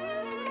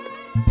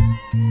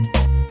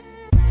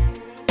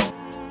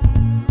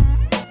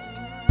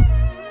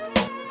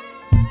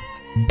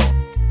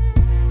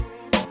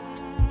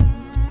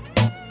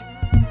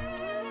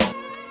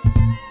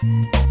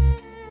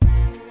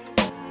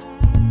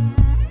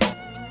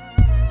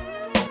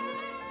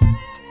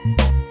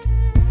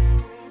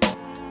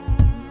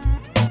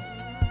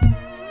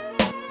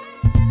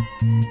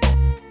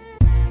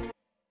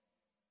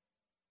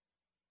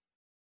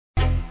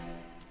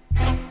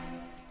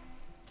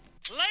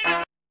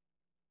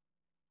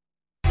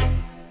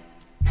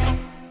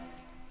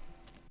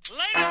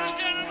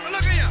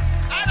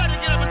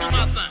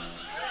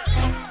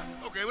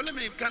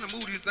 Kind of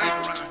move these things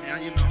around here,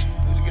 you know.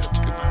 Just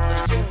get my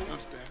thing.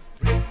 Understand?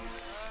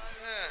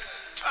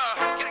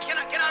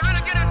 Can I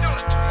really get into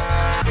it?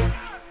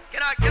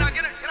 Can I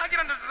get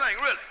into the thing,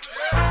 really?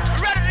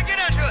 You ready to get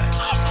into it?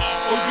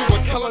 Oh, you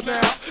a killer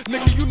now?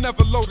 Nigga, you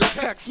never loaded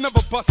text,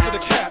 never busted a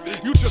cap.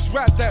 You just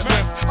rap that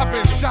mess. I've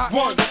been shot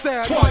once,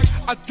 stabbed twice.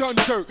 I done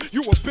dirt.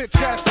 You a bitch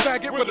ass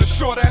faggot with a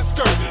short ass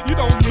skirt. You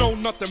don't know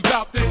nothing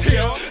about this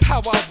here.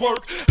 How I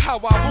work, how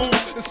I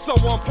move is so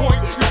on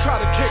point. You try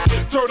to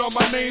kick dirt on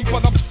my name,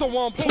 but I'm so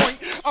on point.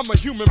 I'm a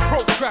human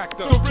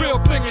protractor, the real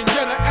thing and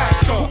yet an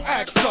actor who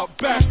acts up,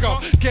 back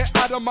up. Get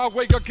out of my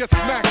way or get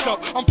smacked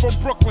up. I'm from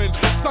Brooklyn,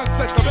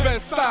 Sunset the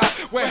best style,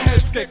 where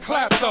heads get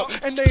clapped up.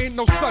 And there ain't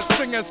no such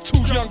thing as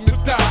too young to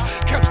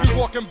die. Catch me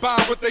walking by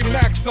with they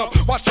max up.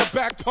 Watch your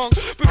back, punk,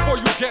 before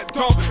you get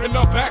dumped in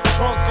the back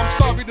trunk. I'm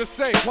sorry to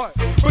say, what?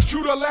 But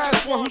you the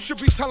last one who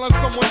should be telling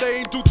someone they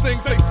ain't do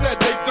things they said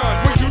they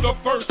done. When you the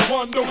first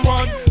one to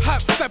run,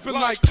 hot stepping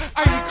like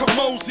I ain't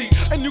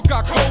Kamosi, and you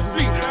got cold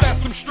feet.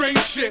 That's some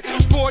strange shit.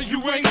 Boy,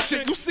 you ain't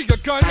shit. You see a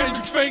gun and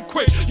you faint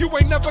quick. You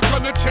ain't never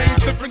gonna change.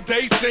 Different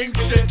days, same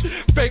shit.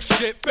 Fake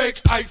shit, fake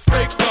ice,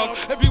 fake love.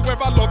 Everywhere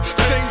I look,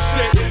 same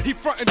shit. He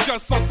frontin'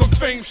 just on some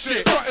fame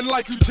shit. Frontin'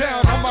 like you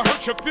down. I'ma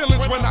hurt your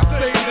feelings when I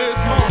say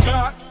this. You're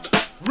not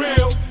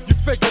real. You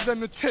faker than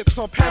the tits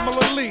on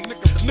Pamela Lee.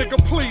 Nigga,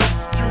 please.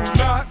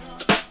 You not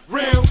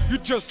real. You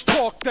just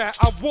talk that.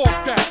 I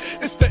walk that.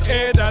 It's the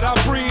air that I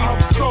breathe.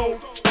 I'm so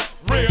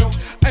real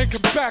and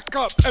can back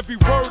up every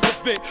word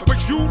of it.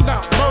 But you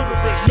not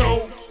murderous.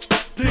 No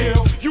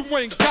deal. You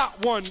ain't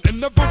got one and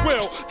never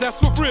will. That's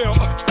for real.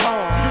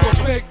 You a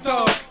fake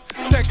thug.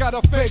 They got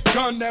a fake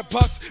gun that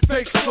busts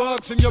fake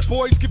slugs, and your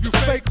boys give you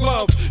fake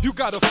love. You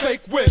got a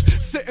fake whip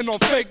sitting on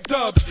fake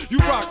dubs. You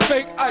rock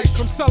fake ice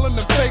from selling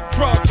them fake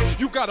drugs.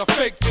 You got a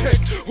fake chick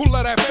who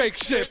love that fake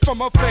shit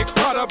from a fake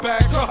Prada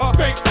bag to her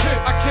fake tip.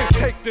 I can't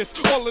take this,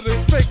 all of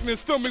this fakeness.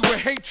 Fill me with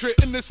hatred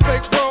in this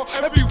fake world.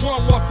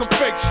 Everyone wants some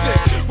fake shit.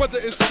 Whether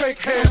it's fake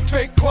hair,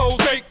 fake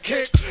clothes, fake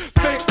kicks,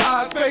 fake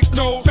eyes, fake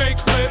nose,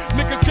 fake lips.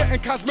 Niggas getting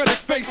cosmetic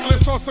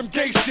facelifts on some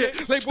gay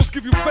shit. Labels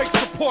give you fake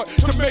support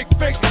to make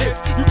fake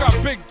hits. You got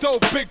big dough,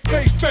 big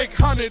face, fake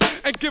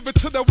hundreds, and give it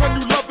to the one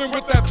you loving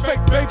with that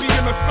fake baby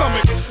in the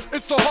stomach.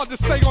 It's so hard to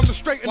stay on the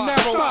straight and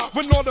narrow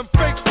when all them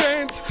fake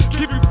fans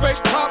give you fake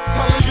props,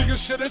 telling you your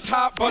shit is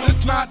hot, but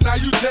it's not. Now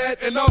you dead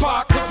in a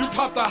box, cause you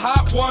popped a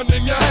hot one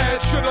in your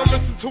head. Should've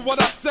listened to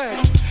what I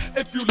said.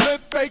 If you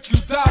live fake, you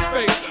die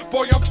fake.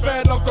 Boy, I'm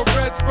fed of the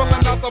red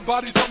spilling out the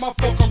bodies of my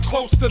folk. I'm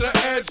close to the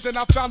edge. Then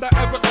I found out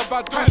evidence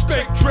about doing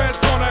fake dreads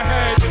on her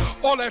head.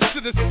 All that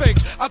shit is fake.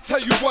 I tell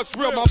you what's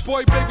real. My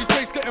boy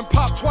Babyface getting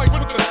popped twice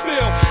with the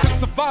steel. And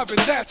surviving,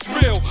 that's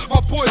real.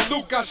 My boy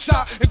Luke got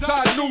shot and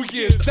died New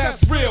Year's.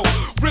 That's real.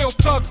 Real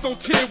thugs don't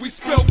tear, we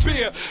spill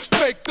beer.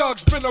 Fake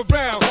thugs been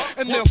around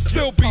and they'll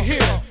still be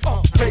here.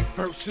 Fake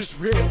versus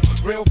real.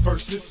 Real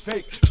versus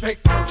fake. Fake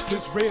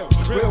versus real.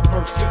 Real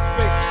versus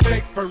fake.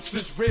 Fake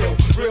versus real.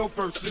 Real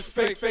versus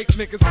fake. Fake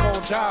niggas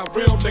gon' die.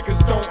 Real niggas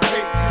don't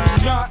hate.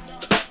 You not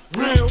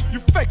real. You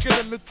faker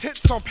than the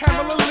tits on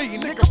Pamela Lee.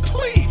 Nigga,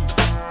 please.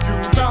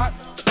 You not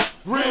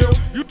real.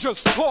 You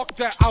just talk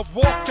that, I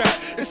walk that.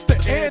 It's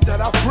the air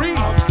that I breathe.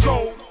 I'm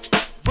so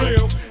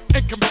real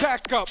and can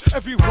back up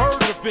every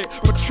word of it.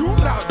 But you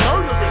not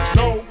murderous.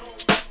 No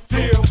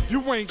deal.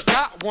 You ain't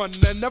got one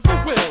and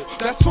never will.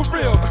 That's for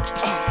real.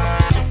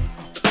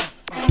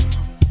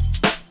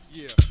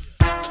 Yeah.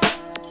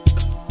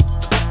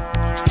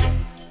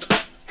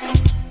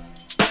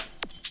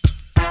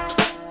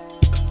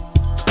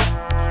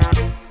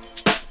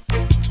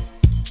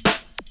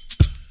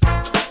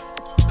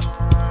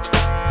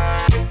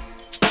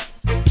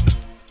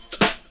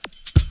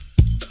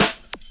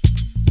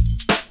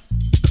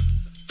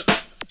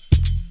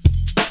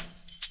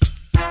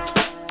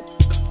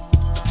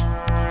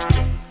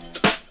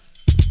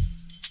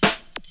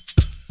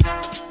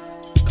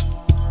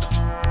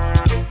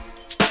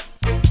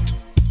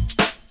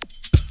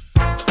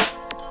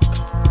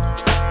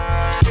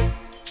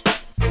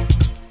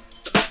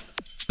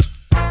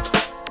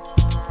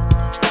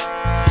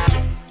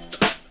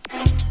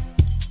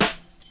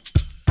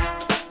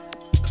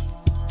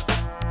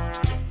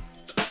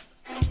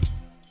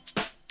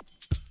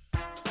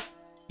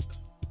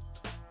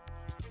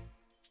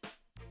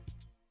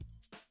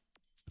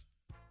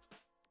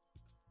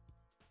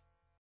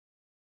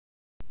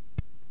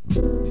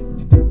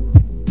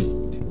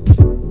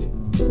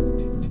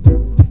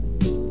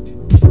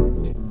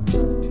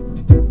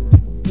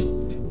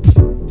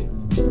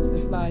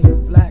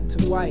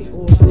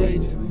 All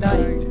days to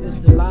night. It's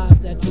the lies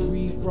that you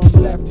read from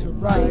left to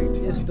right.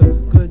 It's the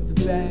good,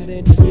 the bad,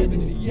 and the yin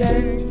and the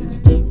yang.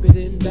 Just keep it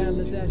in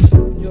balance as you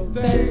do your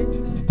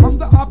thing. I'm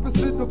the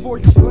opposite of all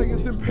you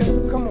players and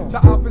pimps. Come on. The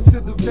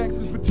opposite of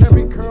gangsters with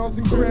cherry curls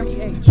and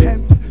crimps.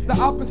 Hence, the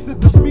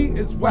opposite of me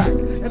is whack,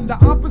 and the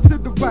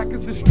opposite of whack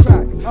is this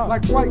track.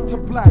 Like white to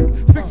black,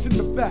 fiction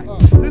to fact.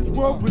 This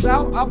world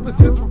without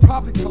opposites would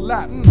probably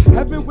collapse.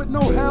 Heaven with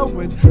no hell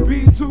would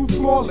be too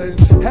flawless.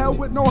 Hell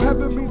with no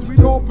heaven means we'd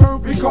all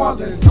burn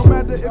regardless. No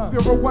matter if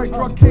you're a white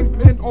drug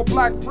kingpin or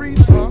black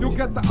priest, you'll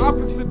get the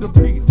opposite of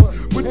peace,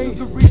 which is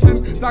the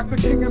reason Dr.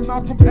 King and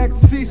Malcolm X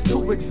ceased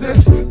to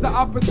exist. The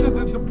opposite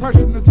of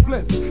depression is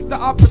bliss. The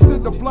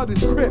opposite of blood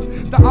is crip.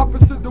 The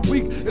opposite of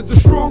weak is a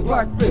strong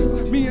black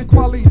fist. Me and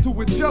Kweli do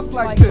it just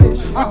like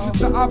this, which is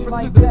the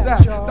opposite of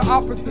that. The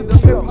opposite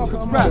of hip-hop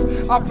is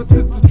rap.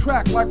 Opposites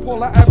attract like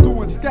Paula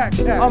Abdul and Scat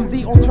Cat. I'm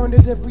the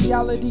alternative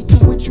reality to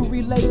which you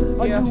relate.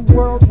 A new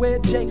world where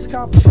Jakes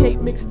confiscate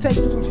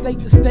mixtapes from state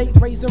to state,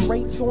 raising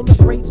rates on the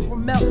rates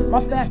from out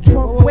my fat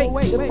trunk.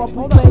 Wait, if I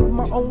bootleg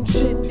my own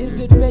shit, is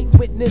it fake?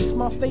 Witness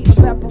my fate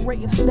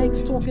evaporating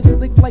snakes, talking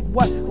slick like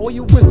what?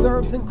 Oil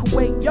reserves in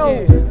Kuwait.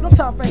 Yo, no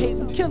time for hate,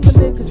 we killing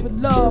niggas with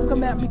love.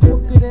 Come at me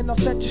crooked and I'll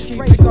set you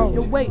straight.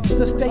 Yo, wait,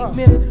 the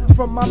statements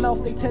from my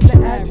mouth, they tend to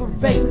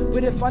aggravate.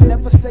 But if I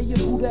never say it,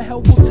 who the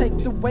hell will take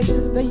the weight?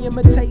 They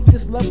imitate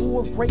this level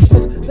of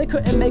greatness. They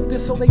couldn't make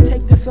this, so they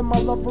take this. And my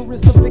lover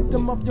is a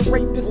victim of the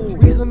rapist.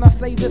 Reason I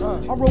say this,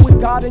 I roll with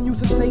God and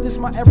use a sadist.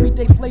 My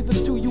everyday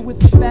flavors to you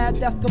is a fad,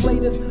 that's the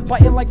latest.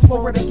 Biting like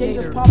Florida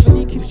Gators,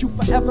 poverty keeps you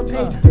forever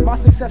paid. My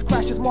success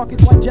crashes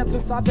markets like jets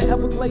inside the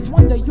Everglades.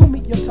 One day you'll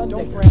meet your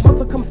Tunde.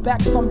 Mother comes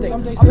back someday.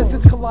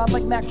 Opposites collide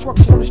like Mack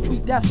trucks on the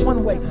street, that's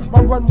one way.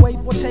 My runway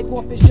for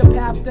takeoff is your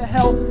path to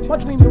hell. My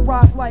dream to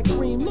rise like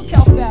cream, look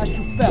how fast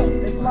you fell.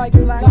 It's like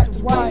black to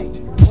white,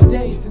 or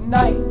days to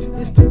night.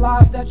 It's the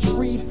lies that you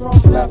read from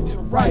left to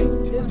right.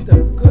 It's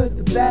the good,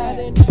 the bad,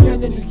 and the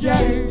yin and the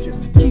yang.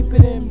 Just keep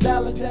it in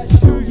balance as you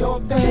do your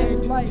thing.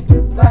 It's like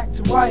black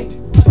to white,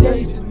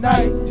 days to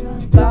night.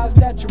 Lies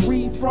that you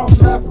read from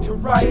left to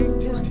right.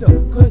 It's the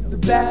good, the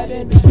bad,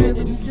 and the yin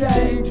and the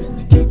yang. Just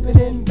keep it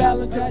in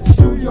balance as you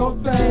do your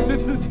thing.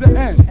 This is the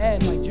end.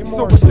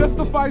 So it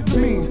justifies the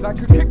means. I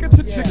could kick it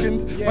to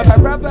chickens, but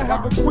I'd rather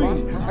have a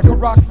queen. I could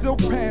rock silk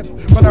pants,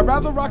 but I'd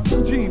rather rock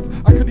some jeans.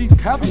 I could eat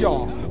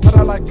caviar, but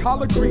I like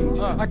collard greens.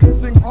 I could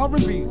sing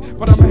R&B,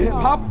 but I'm a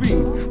hip-hop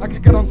fiend. I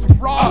could get on some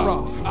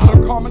rah-rah, but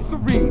I'm calm and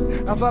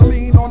serene. As I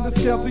lean on the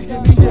scales of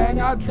yin and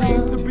yang, I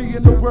dream to be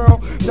in a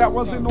world that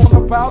wasn't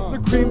all about the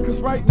cream.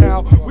 Cause right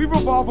now, we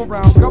revolve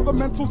around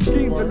governmental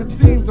schemes, and it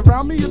seems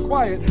around me you're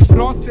quiet, but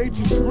on stage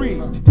you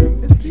scream.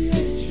 It's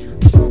PH.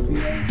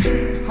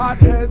 Hot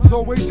heads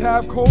always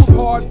have cold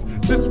hearts.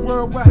 This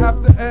world will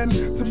have to end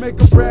to make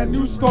a brand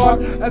new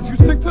start. As you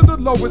sink to the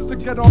lowest to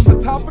get on the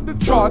top of the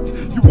charts,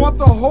 you want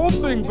the whole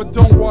thing but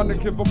don't want to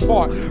give a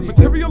part.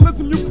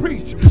 Materialism you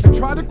preach and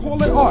try to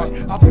call it art,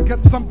 out to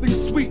get something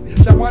sweet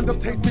that wind up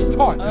tasting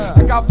tart.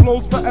 I got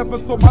flows forever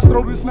so my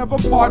throat is never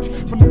parched.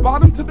 From the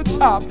bottom to the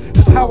top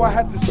is how I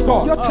had to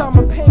start. Your time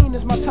of pain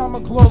is my time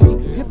of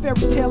glory. Your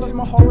fairy tale is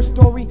my horror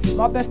story.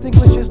 My best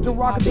English is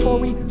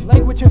derogatory,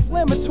 language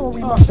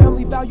inflammatory. My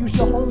family values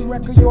your home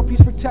wrecker. Your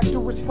peace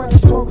protector is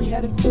predatory,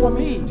 headed for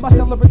me. My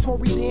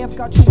celebratory dance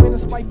got you in a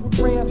spiteful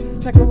trance.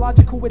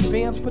 Technological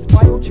advance puts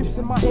biochips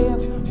in my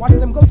hands. Watch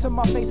them go to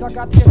my face. I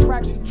got your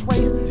tracks to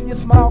trace. Your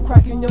smile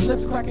cracking, your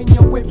lips cracking,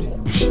 your whips.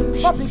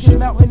 My biggest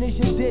mountain is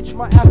your ditch.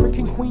 My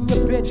African queen,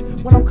 your bitch.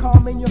 When I'm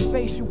calm in your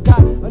face, you got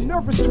a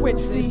nervous twitch.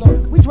 See,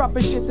 we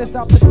dropping shit that's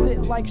out to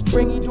sit like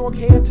stringy dog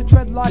hair to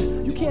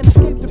dreadlocks. You can't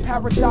escape the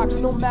paradox,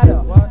 no matter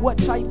what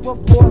type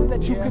of laws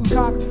that you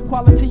concoct.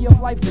 Quality of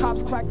life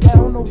cops crack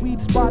down on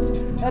weed spots,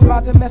 and my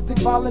domestic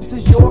violence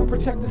is your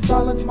protected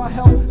silence. My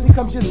health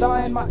becomes your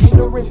Zion, my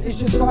ignorance is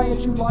your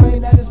science. You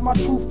lying, that is my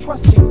truth.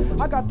 Trust me,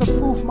 I got the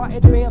proof. My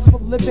advance for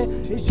living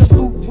is your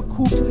loot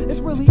recouped. It's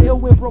really ill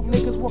when broke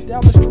niggas walk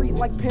down the street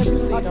like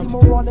pimps.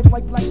 Oxymoronic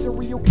like black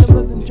serial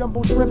killers and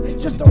jumbo shrimp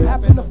just don't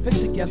happen to fit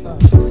together.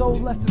 So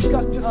let's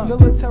discuss this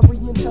military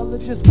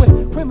intelligence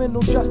with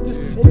criminal justice.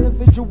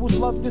 Individuals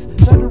love this,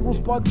 federals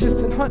bug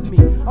this and hunt me.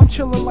 I'm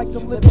chilling like the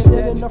living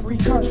dead in a free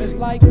country. It's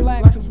like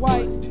black to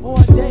white or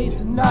days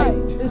to night.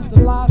 It's the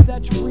lies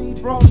that you read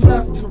from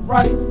left to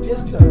right.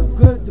 It's the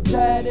good, the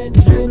bad, and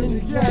the yin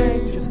and the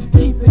yang. Just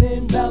keep it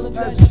in balance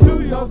as you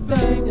do your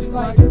thing. It's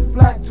like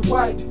black to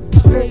white,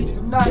 days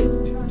to night.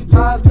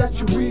 Lies that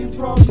you read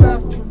from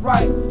left to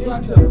right.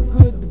 It's the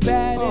good, the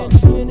bad, and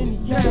the yin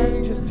and the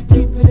yang. Just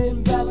keep it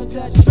in balance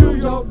as you do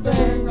your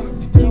thing.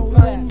 Keep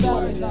it in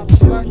balance as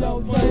you do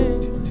your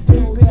thing.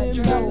 Keep it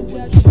in balance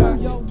as you do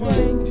your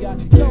thing. You got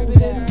to keep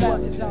it in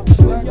balance as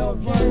you do your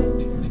thing.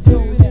 Keep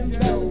it in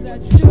balance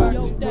as you do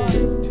your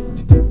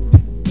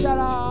thing.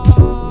 Ta-da!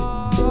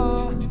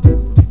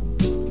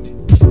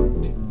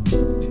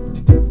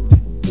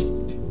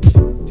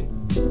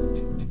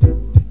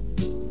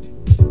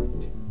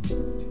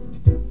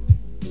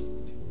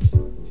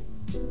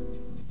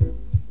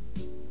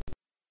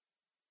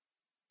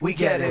 We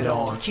get it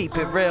on. Keep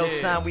it real,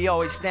 son. We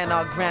always stand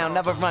our ground,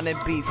 never running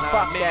beef.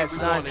 Fuck that,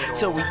 son.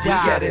 Till we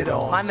die. We get it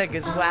on. My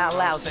niggas wild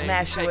out,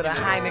 smash you with a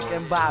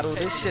Heineken bottle.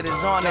 This shit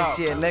is on this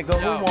shit, nigga.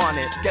 Who want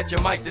it? Get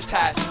your mic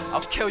detached.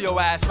 I'll kill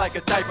your ass like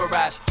a diaper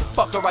rash.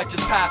 Fuck a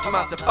righteous path. I'm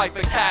out to fight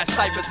for cash.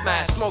 Cypher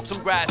smash. Smoke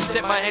some grass.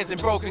 Dip my hands in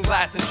broken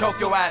glass and choke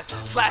your ass.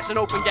 Slash an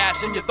open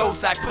gash in your throat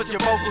sack. Push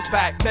your vocals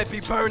back. Met be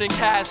burning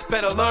cash.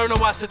 Better learn to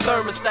watch the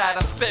thermostat. I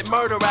spit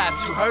murder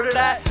raps. You heard of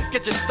that?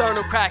 Get your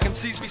sternum crack.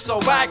 MCs be so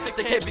whack.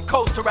 They can't be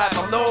coast to rap,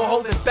 I'm no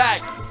holding back.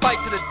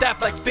 Fight to the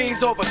death like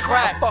fiends over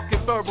crack. Fucking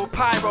verbal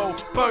pyro,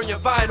 burn your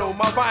vinyl.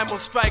 My rhyme will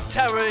strike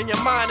terror in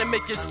your mind and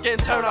make your skin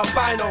turn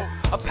albino.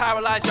 I'll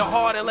paralyze your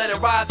heart and let it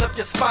rise up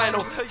your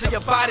spinal. Till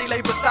your body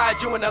lay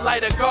beside you and the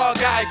light of God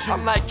guides you.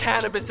 I'm like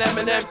cannabis,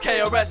 Eminem,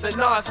 KRS, and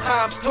Nas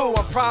times 2.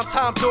 I'm prime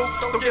time, dude.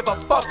 Don't give a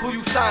fuck who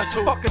you sign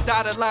to. Fuck a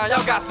dotted line,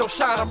 y'all got no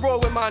shine. I'm raw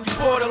with mine, you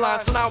borderline.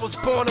 Son, I was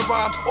born to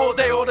rhyme. All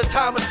day, all the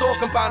time, it's all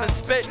combined and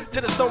spit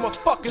to the dome of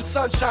fucking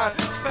sunshine.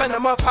 Spend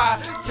them up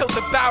high, tilt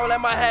the barrel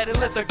at my head and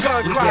let the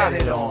gun cry. We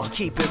get it on.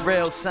 Keep it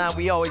real, son.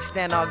 We always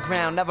stand our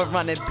ground, never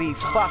running beef.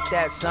 Fuck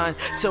that, son.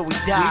 Till we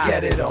die. We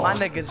get it on. My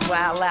niggas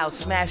wild out,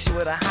 smash you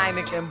with a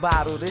Heineken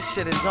bottle. This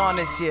shit is on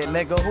this year,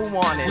 nigga. Who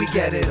want it? We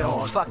get it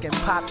on. Fucking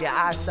pop your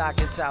eye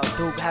sockets out,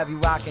 Duke. Have you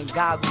rocking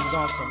goggles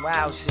on some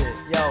wild shit.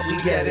 Yo, we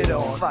get it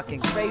on.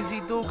 Fucking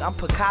crazy, Duke. I'm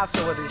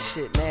Picasso of this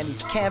shit, man.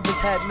 These canvas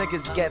head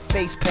niggas get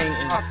face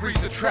painting. I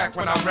freeze the track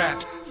when I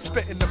rap.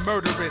 Spitting the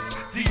murderous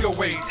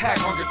DOA, tag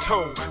on your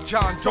toe.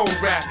 John Doe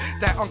rap,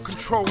 that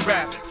uncontrolled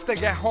rap. Stay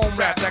at home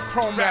rap, that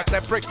chrome rap,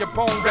 that break your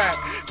bone rap.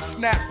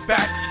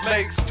 Snapbacks,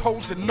 legs,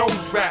 toes, and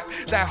nose rap.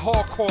 That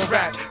hardcore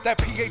rap,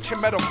 that PH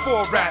and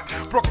metaphor rap.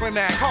 Brooklyn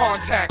at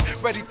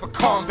contact, ready for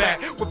combat.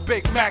 With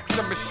Big Macs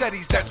and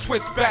machetes that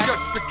twist back. Your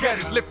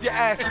spaghetti, lift your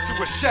ass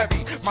into a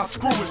Chevy. My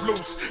screw is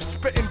loose.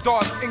 spitting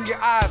darts in your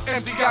eyes,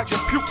 empty out your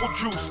pupil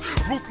juice.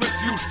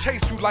 Ruthless use,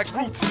 chase you like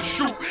roots and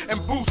shoot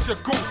and boost your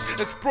goose.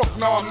 It's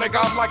Brookly, nigga,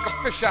 I'm like a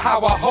fisher, how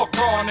I hook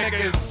on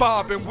niggas.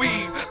 Bob and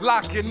weave,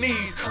 lock your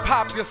knees,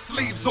 pop your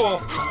sleeves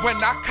off. When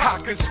I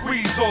cock and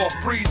squeeze off,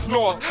 breeze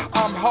north,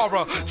 I'm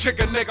horror. Jig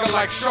a nigga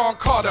like Sean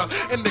Carter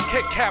in the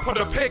Kit Kat, put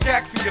a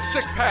pickaxe in your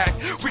six pack.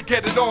 We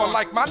get it on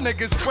like my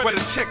niggas where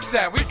the chicks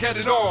at. We get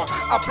it on.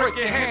 I break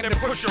your hand and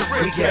push your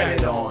wrist. We get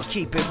it on.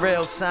 Keep it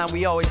real, son.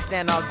 We always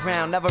stand our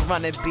ground, never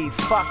running beef.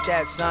 Fuck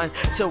that, son,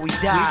 till we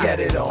die. We get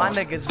it on. My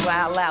niggas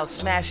wild out,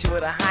 smash you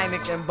with a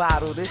Heineken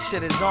bottle. This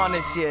shit is on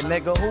this year,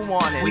 nigga. Who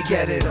want it? We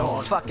get it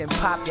on. Fucking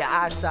pop your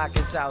eye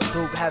sockets out,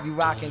 Duke. Have you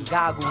rocking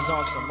goggles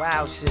on some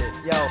wild shit.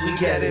 Yo, we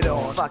get it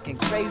on. Fucking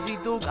crazy,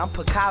 Duke. I'm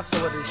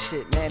Picasso of this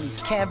shit, man.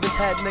 These canvas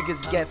head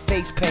niggas get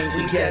face paint.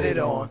 We get it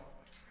on.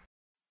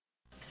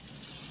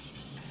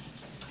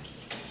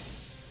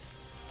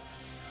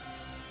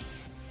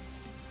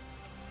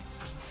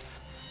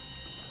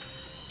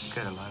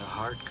 Got a lot of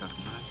heart,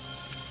 government.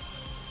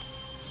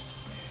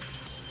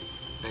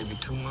 Maybe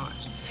too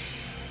much.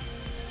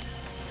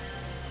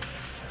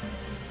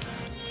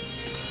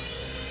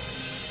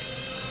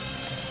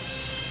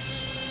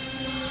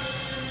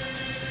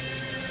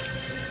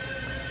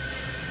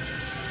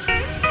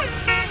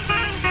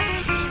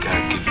 Just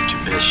gotta give it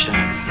your best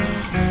shot.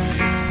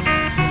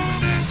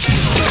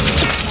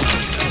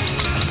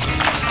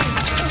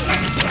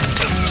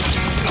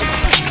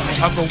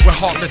 I roll with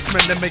heartless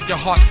men that make your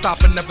heart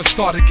stop and never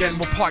start again.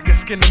 Will part your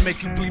skin and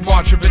make you bleed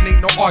margarine,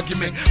 ain't no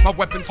argument. My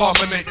weapon's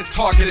armament is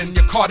targeting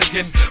your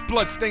cardigan.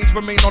 Blood stains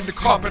remain on the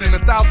carpet and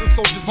 1,000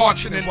 soldiers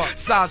marching in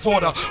size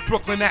order.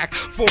 Brooklyn Act,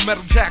 full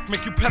metal jack,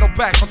 make you pedal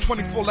back on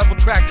 24 level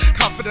track.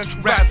 Confidential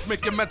raps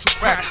make your mental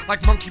crack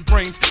like monkey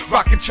brains.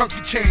 Rocking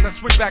chunky chains that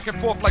swing back and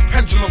forth like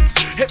pendulums.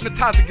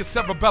 Hypnotizing your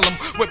cerebellum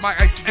with my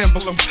ice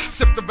emblem.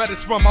 Sip the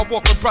reddest rum, I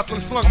walk with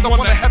breathless lungs. I'm one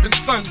of heaven's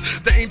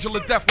sons, the angel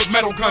of death with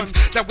metal guns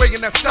that weigh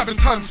in at 7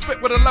 tons, spit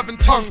with 11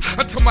 tongues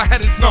until my head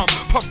is numb.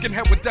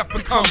 Pumpkinhead with death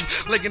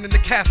becomes, laying in the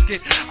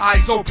casket,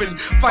 eyes open,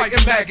 fighting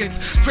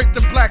maggots, draped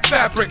in black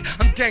fabric.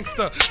 I'm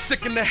gangster,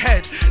 sick in the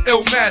head,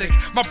 illmatic.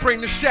 My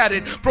brain is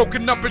shattered,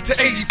 broken up into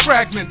 80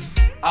 fragments.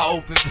 I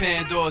open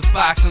Pandora's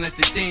box and let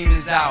the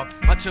demons out.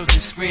 My children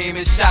scream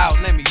and shout,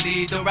 let me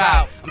lead the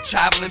route. I'm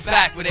traveling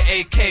back with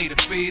an AK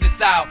to free the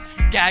South.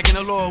 Gagging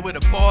the law with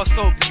a bar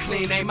soap to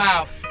clean their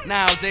mouth.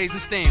 Nowadays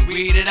I'm staying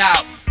weeded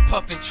out.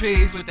 Puffin'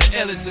 trees with the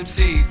illest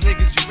MCs,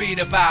 niggas you read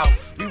about.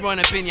 We run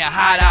up in your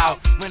hideout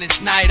when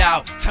it's night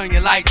out. Turn your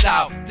lights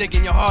out, dig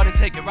in your heart and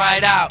take it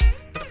right out.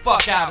 The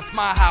fuck out, it's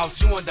my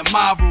house, you under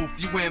my roof.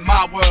 You in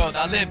my world,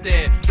 I live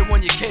there. The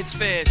one your kids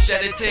fed,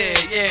 shed a tear,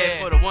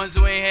 yeah. For the ones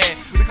who ain't here,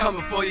 we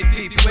coming for your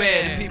feet,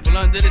 beware. The people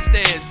under the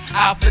stairs,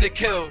 out for the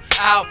kill,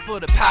 out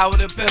for the power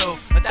to build.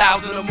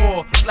 1,000 or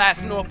more,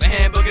 blasting off a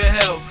Hamburger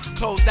Hill.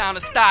 Close down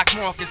the stock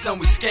market, some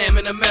we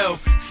scamming the mill.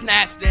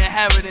 Snatch the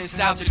inheritance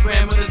out your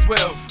grandmother's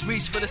will.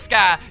 Reach for the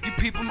sky, you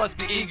people must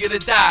be eager to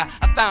die.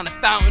 I found a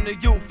fountain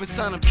of youth, and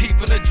son, I'm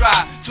keeping it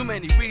dry. Too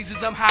many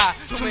reasons I'm high,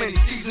 too many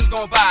seasons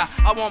gone by.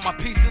 I want my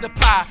piece of the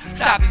pie,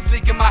 stop this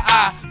leak in my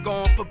eye.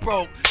 Going for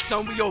broke,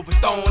 son, we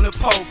overthrowing the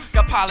Pope.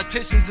 Got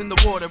politicians in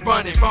the water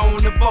running,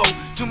 rowing the boat.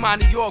 To my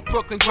New York,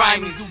 Brooklyn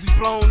grimies who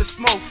be blowing the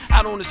smoke.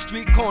 Out on the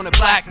street corner,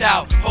 blacked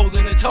out,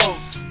 holding the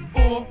toast.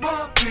 All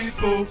my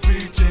people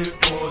reaching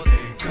for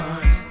their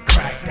guns.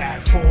 Crack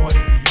that 40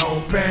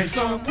 open.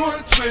 Someone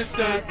twist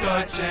the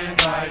Dutch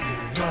and light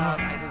it up.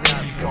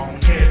 We gon'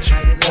 get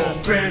you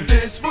open.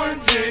 This one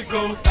here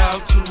goes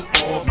out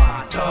to all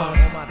my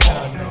thugs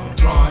on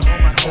the run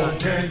and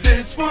holding.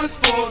 This one's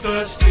for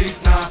the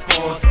streets, not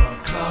for the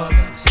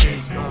clubs.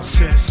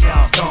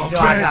 Yo,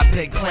 I got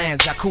big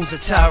plans, Yakuza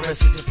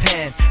terrorists in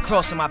Japan.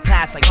 Crossing my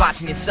paths like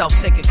watching yourself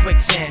sink in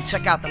quicksand.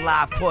 Check out the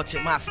live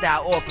portrait, my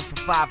style offered for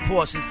 5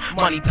 portions.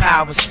 Money,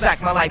 power,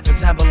 respect, my life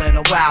resembling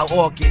a wild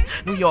orchid.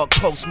 New York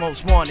Post,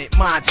 most wanted,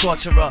 mind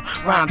torturer,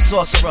 rhyme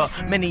sorcerer.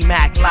 Mini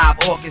Mac, live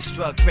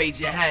orchestra, graze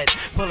your head.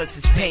 Bullets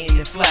is painting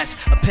your flesh.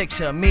 A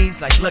picture of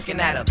me's like looking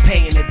at a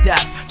painting of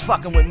death.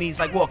 Fucking with me's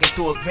like walking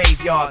through a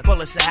graveyard.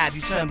 Bullets will have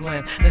you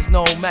trembling, there's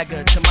no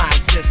omega to my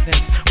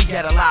existence. We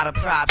get a lot of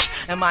props,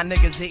 and my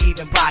niggas are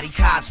even body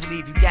cops. We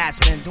leave you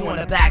gasping, doing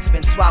a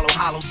backspin, swallow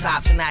hollow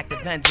tops and act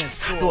of vengeance.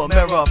 Through a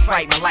mirror of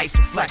fright, my life's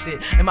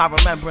reflected in my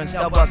remembrance.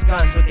 They'll bust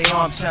guns with their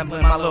arms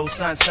trembling. My little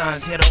sons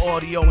hear the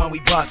audio when we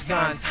bust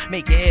guns.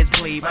 Make your ears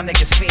bleed, my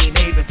niggas fiend,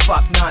 they even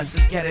fuck nuns.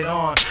 Let's get it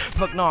on.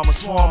 Brooklyn was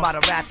swarmed by the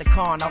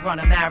Rathacon. I run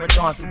a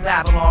marathon through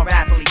Babylon,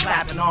 rapidly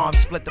clapping arms.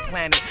 Split the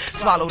planet,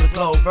 swallow the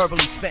globe,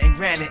 verbally spitting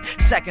granite.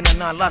 Second to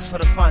none, lust for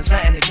the funds,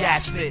 letting the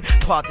gas spit.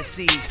 Part the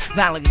seas,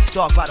 valiantly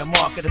stalked by the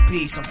mark of the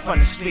beast. I'm from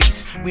the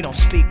streets, We don't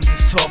speak, we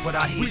just talk with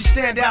our heat. We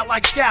stand out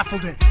like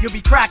scaffolding. You'll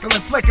be crackling,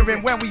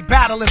 flickering when we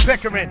battle and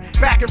bickering.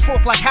 Back and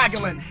forth like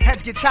haggling.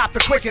 Heads get chopped or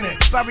quickening.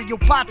 Bury your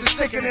plots is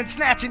thickening.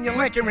 Snatching your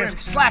Lincoln rims.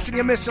 Slashing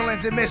your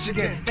Michelins in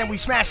Michigan. Then we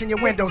smashing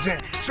your windows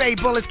in. Stray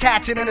bullets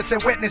catching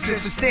innocent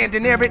witnesses. For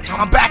standing near it,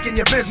 I'm back in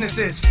your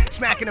businesses.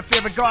 Smacking the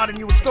fear of God and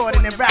you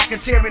extorting and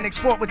racketeering.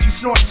 Export what you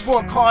snort,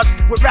 sport cars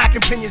with rack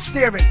and pinion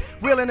steering.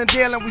 Wheeling and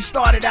dealing, we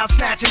started out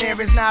snatching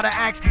areas. Now the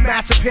act's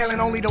mass appealing,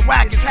 only the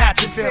whack is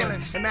catching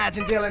feelings.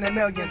 Imagine dealing in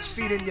millions,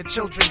 feeding your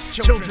children's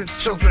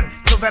children.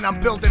 Till then I'm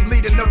building,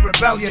 leading the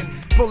rebellion.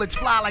 Bullets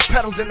fly like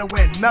petals in the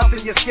wind,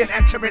 melting your skin,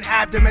 entering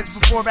abdomens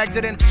before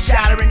exiting,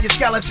 shattering your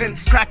skeleton,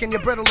 cracking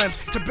your brittle limbs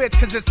to bits,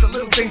 cause it's the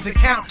little things that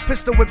count.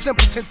 Pistol whips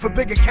impotent for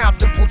big accounts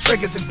that pull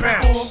triggers and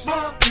bounce. All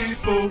my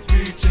people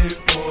reaching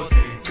for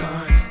their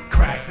guns.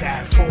 Crack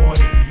that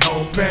 40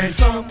 open.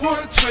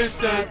 Someone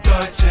twist the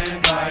Dutch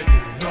and light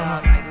it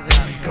up.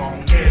 We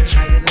gon' get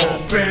you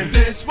open.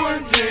 This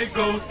one here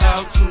goes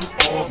out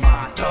to all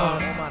my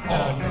thugs,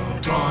 all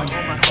the run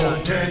and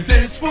holding.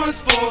 This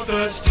one's for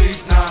the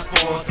streets, not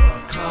for the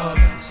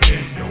clubs.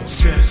 In your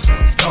system,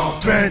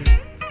 dumping.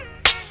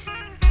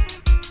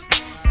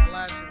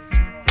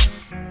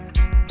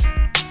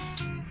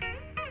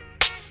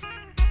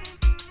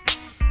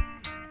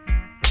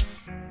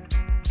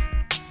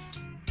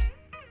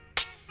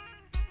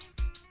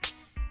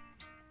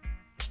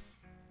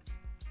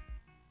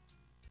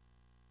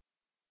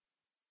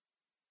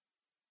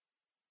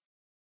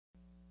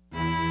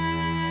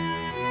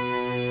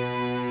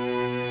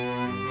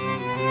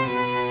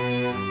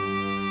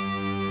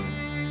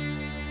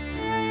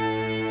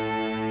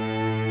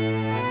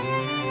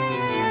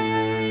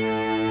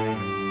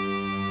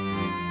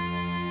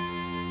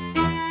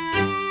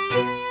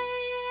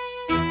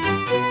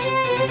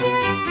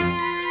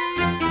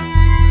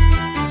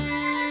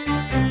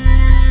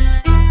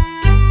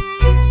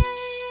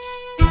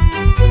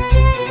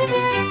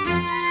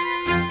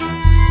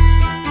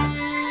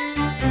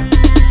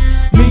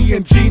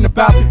 And Gene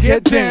about to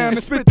get down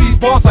and spit these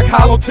bars like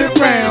hollow tip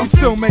rounds. We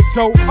still make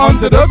dope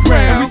under the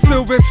ground. We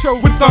still rip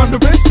shows with thunder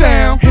and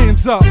sound.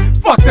 Hands up,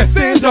 fuck that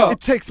stand up.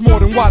 It takes more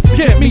than watts to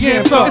get me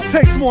amped up. It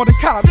takes more than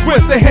cops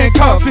with the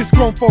handcuffs. This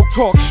grown folk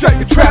talk, shut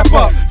your trap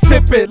up.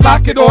 Sip it,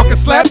 lock it, or get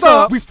slapped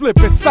up. We flip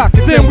it, stock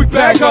it, then we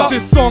bag up.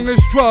 This song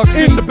is drugs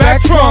in the back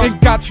trunk and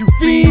got you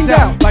fiend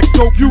out like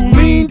dope you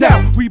leaned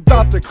out. We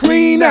bout to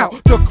clean out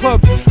the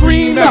clubs and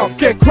scream out.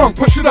 Get crunk,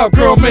 push it up,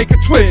 girl, make it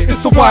twist.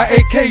 It's the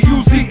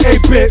YAKUZA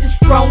bitch. It's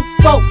grown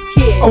folks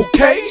here.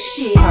 Okay,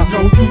 shit. I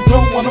know you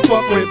don't wanna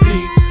fuck with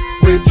me,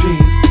 with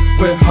Gene,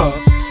 with her,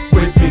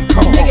 with me.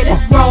 Come on, nigga,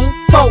 this grown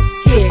folks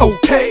here.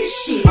 Okay,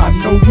 shit. I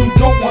know you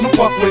don't wanna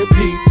fuck with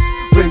me,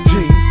 with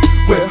Gene,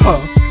 with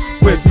her,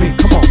 with me.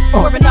 Come on.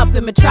 Swerving up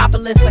in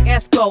Metropolis like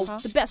Esco.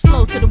 The best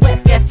flows to the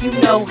west, guess you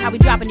know. How we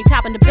dropping, you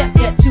copping the best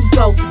yet to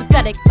go.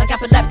 Pathetic like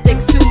epileptic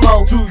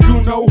sumo. Do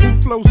you know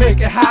who flows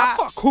make it high?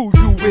 Fuck who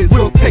you is,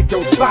 we'll take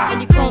your spot.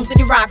 And your chromes and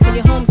your rocks, and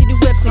your homes and your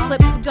whips and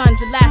clips for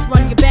guns and last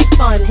run your bank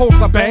funds.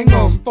 Hoes I bang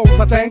 'em, foes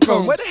I thank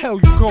 'em. Where the hell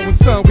you going,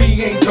 son?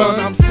 We ain't done.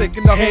 I'm sick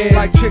enough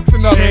like chicks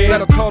and others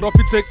that'll cut off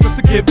your dick just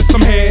to give it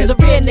some head. To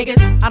the real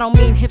niggas, I don't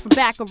mean hit from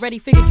back. Already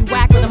figured you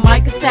whack with a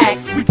mic or sack.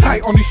 We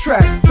tight on these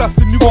tracks,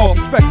 dustin' you off.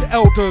 Respect the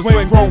elders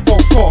when grown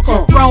folks talk.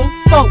 Grown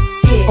folks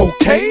here.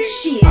 Okay,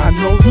 shit. I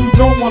know you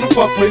don't wanna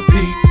fuck with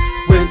P,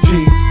 with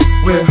G,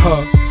 with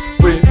her,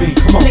 with me.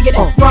 Come on, nigga,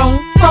 this grown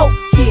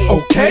folks here.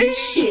 Okay,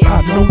 shit.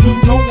 I know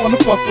you don't wanna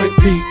fuck with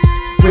P,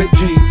 with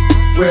G,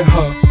 with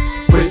her,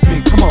 with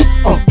me. Come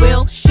on,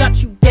 We'll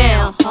shut you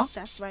down, huh?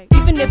 That's right.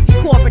 Even if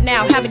you corporate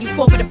now, having you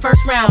forfeit the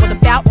first round with a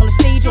bout on the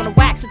stage on the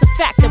wax, it's the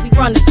fact that we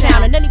run the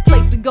town. And any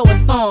place we go,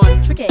 it's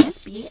on. Trick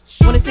ass bitch.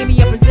 Wanna see me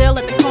in Brazil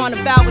at the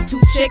carnival with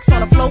two chicks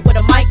on a float with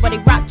a mic where they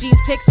rock jeans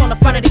pics on the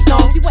front of their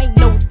thongs? You ain't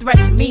no threat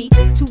to me.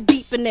 Too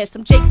deep in this.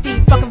 I'm Jake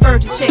Steve, fucking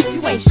virgin chicks.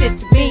 You ain't shit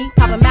to me.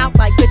 Cop 'em out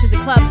like bitches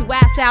at clubs who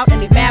ass out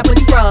and they mad when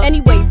you rub.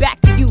 Anyway,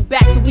 back to you,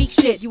 back to weak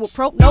shit. You a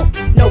pro? Nope.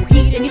 No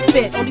heat in your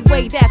spit. Only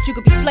way that you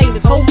could be flamed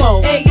is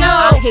homo. Hey yo,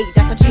 I hate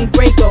that's how Jean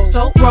Grae goes.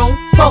 So grown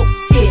folks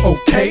here.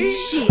 Okay,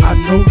 shit. I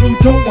know you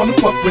don't wanna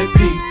fuck with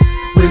P,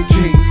 with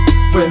G,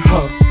 with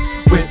her,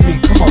 with me.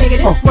 Come on, nigga,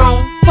 this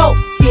grown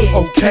folks here.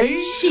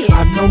 Okay, shit.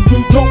 I know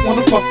you don't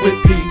wanna fuck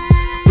with P,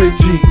 with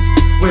G,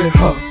 with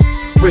her,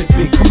 with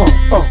me. Come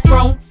on,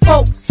 grown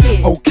folks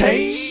here.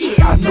 Okay,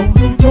 shit. I know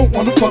you don't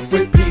wanna fuck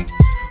with P,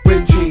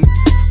 with G,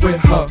 with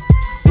her,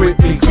 with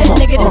me. Come on,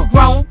 nigga, this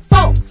grown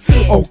folks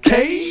here.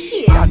 Okay,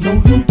 shit. I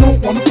know you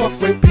don't wanna fuck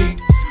with P,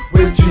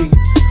 with G,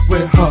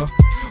 with her,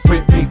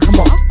 with me. Come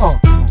on,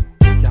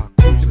 y'all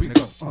cruising,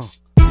 nigga.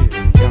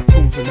 Yeah, y'all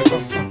cruising, nigga.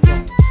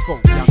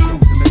 Y'all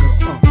cruising,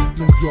 nigga.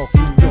 New York,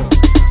 New York.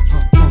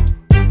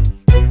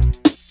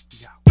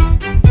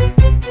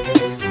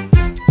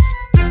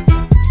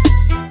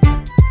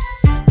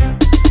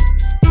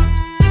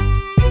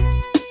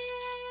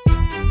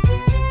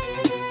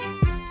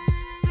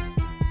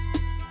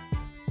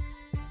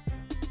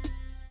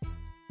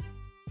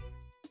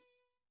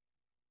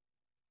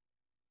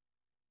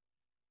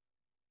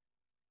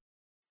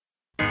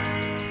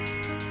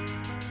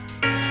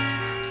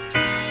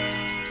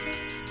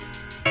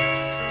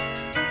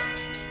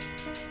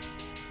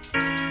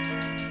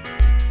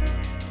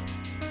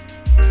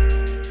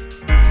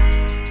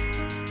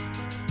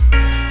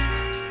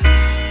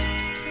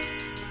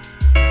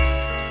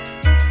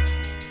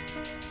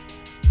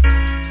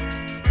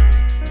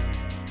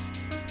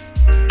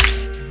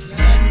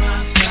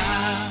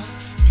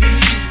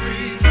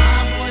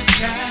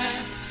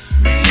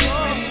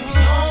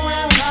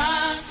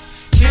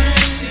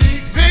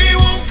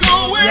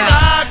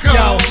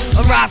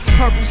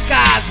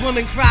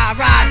 women cry,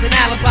 rides and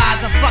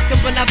alibis. I fucked them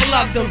but never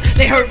loved them.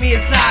 They hurt me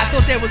inside,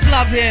 thought there was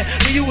love here,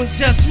 but you was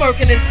just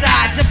smirking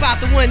inside. Jump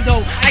out the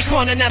window,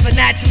 icona never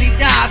naturally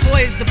die.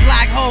 Voyage the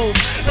black hole,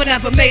 but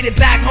never made it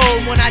back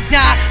home. When I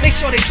die, make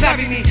sure they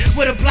bury me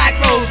with a black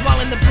rose.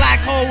 While in the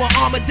black hole, an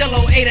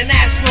armadillo ate an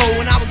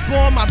astro. When I was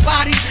born, my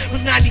body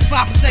was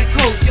 95%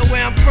 coke. Yo,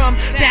 where I'm from,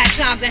 bad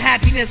times and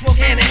happiness walk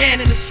hand in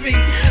hand in the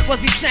street. Was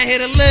we sent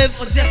here to live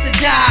or just to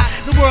die?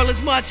 The world is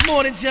much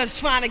more than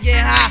just trying to get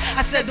high.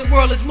 I said the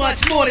world is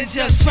much more than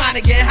just trying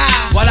to get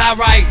high. What I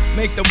write,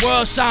 make the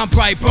world shine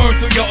bright, burn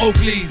through your oak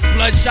leaves.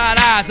 Bloodshot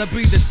eyes, I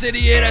breathe the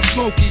city air that's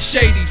smoky,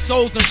 shady.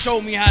 Souls done show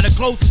me how the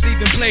closest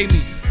even play me.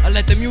 I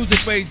let the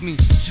music raise me.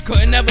 She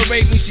couldn't never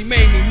rape me, she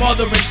made me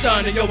mother and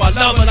son. And yo, I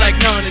love her like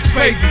none, it's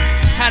crazy.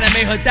 How to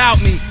make her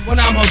doubt me when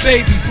I'm her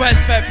baby.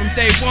 Breastfed from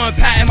day one,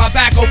 patting my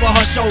back over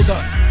her shoulder.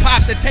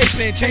 Pop the tape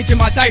in, changing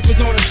my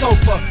diapers on the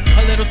sofa.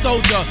 A little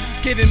soldier,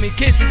 giving me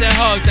kisses and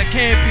hugs that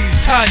can't be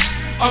touched.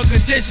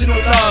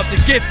 Unconditional love, the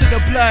gift of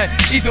the blood.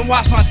 Even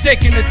wash my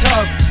dick in the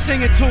tub,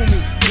 singing to me.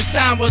 The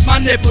sound was my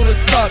nipple to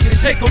suck and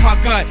take on my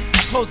gut.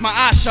 I close my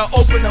eyes shut,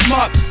 open them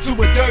up to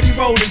a dirty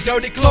roll and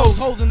dirty clothes,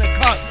 holding a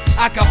cup.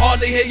 I can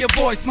hardly hear your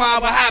voice, ma,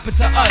 what happened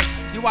to us?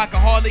 You, I can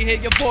hardly hear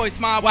your voice,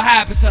 ma, what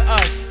happened to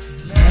us?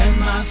 Let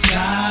my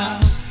style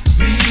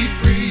be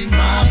free,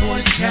 my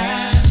voice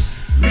can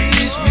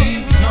reach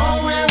me.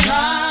 Nowhere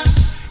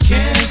eyes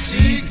can't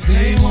see, 'cause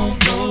they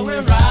won't go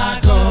where I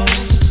go.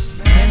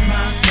 Let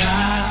my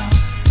style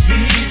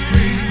be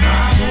free,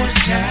 my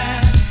voice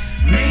can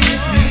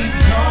reach me.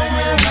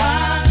 Nowhere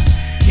eyes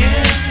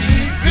can't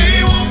see,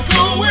 they won't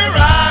go where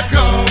I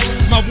go.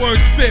 My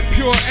words spit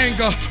pure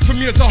anger from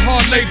years of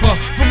hard labor,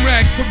 from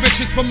rags to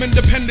riches, from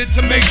independent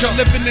to major,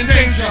 living in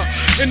danger.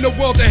 In the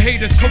world of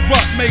haters,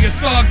 corrupt mayors,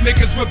 thug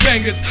niggas with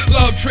bangers,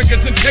 love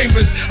triggers and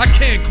chambers. I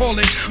can't call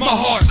it, my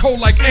heart cold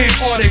like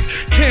Antarctic.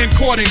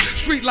 Camcording,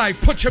 street life,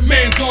 put your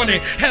mans on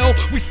it. Hell,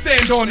 we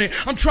stand on it.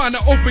 I'm trying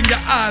to open your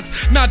eyes,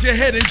 nod your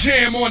head and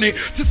jam on it.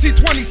 To see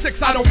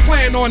 26, I don't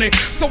plan on it,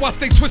 so I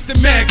stay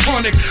twisted, mad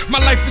chronic. My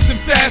life isn't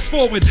fast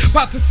forward,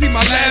 about to see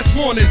my last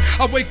morning.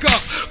 I wake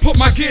up, put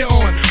my gear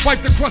on,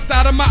 wipe the crust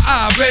out of my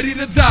eye, ready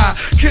to die.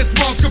 Kiss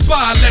moms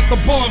goodbye, let the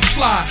bombs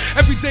fly.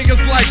 Every day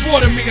is like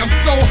water me, I'm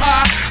so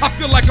high. I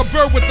feel like a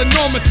bird with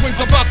enormous wings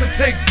about to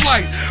take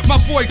flight. My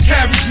voice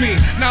carries me,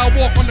 now I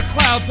walk on the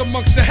clouds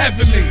amongst the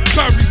heavenly.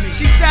 Bury me.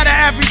 She said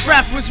her every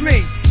breath was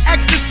me.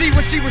 Ecstasy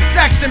when she was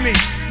sexing me.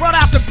 Brought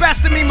out the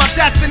best of me, my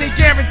destiny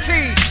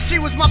guaranteed. She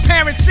was my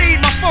parents' seed,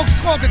 my folks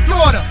called her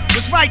daughter.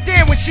 Was right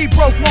there when she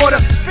broke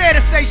water. Fair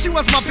to say she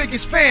was my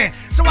biggest fan.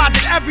 So I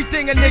did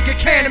everything a nigga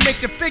can to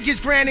make the figures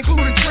grand,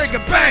 including trigger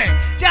bang.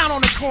 Down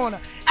on the corner,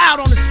 out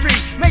on the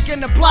street, making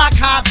the block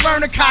hot,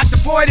 burn a cock,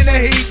 avoiding the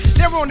heat.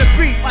 They're on the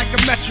beat like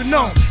a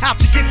metronome, out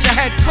to get your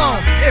head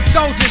flown. If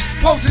those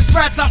imposing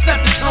threats, I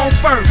set the tone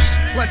first.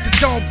 Let the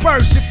dome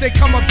burst if they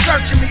come up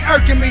searching me,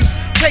 irking me.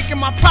 Taking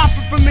my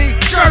profit from me,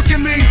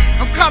 jerking me.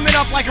 I'm coming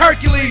up like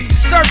Hercules.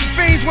 Certain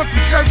fiends went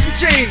from shirts and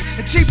jeans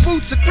and cheap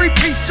boots to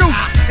three-piece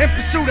suits in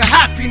pursuit of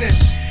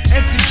happiness and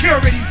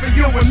security for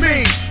you and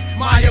me,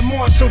 my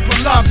immortal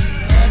beloved.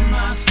 Let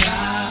my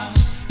style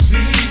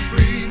be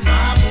free,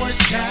 my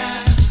voice can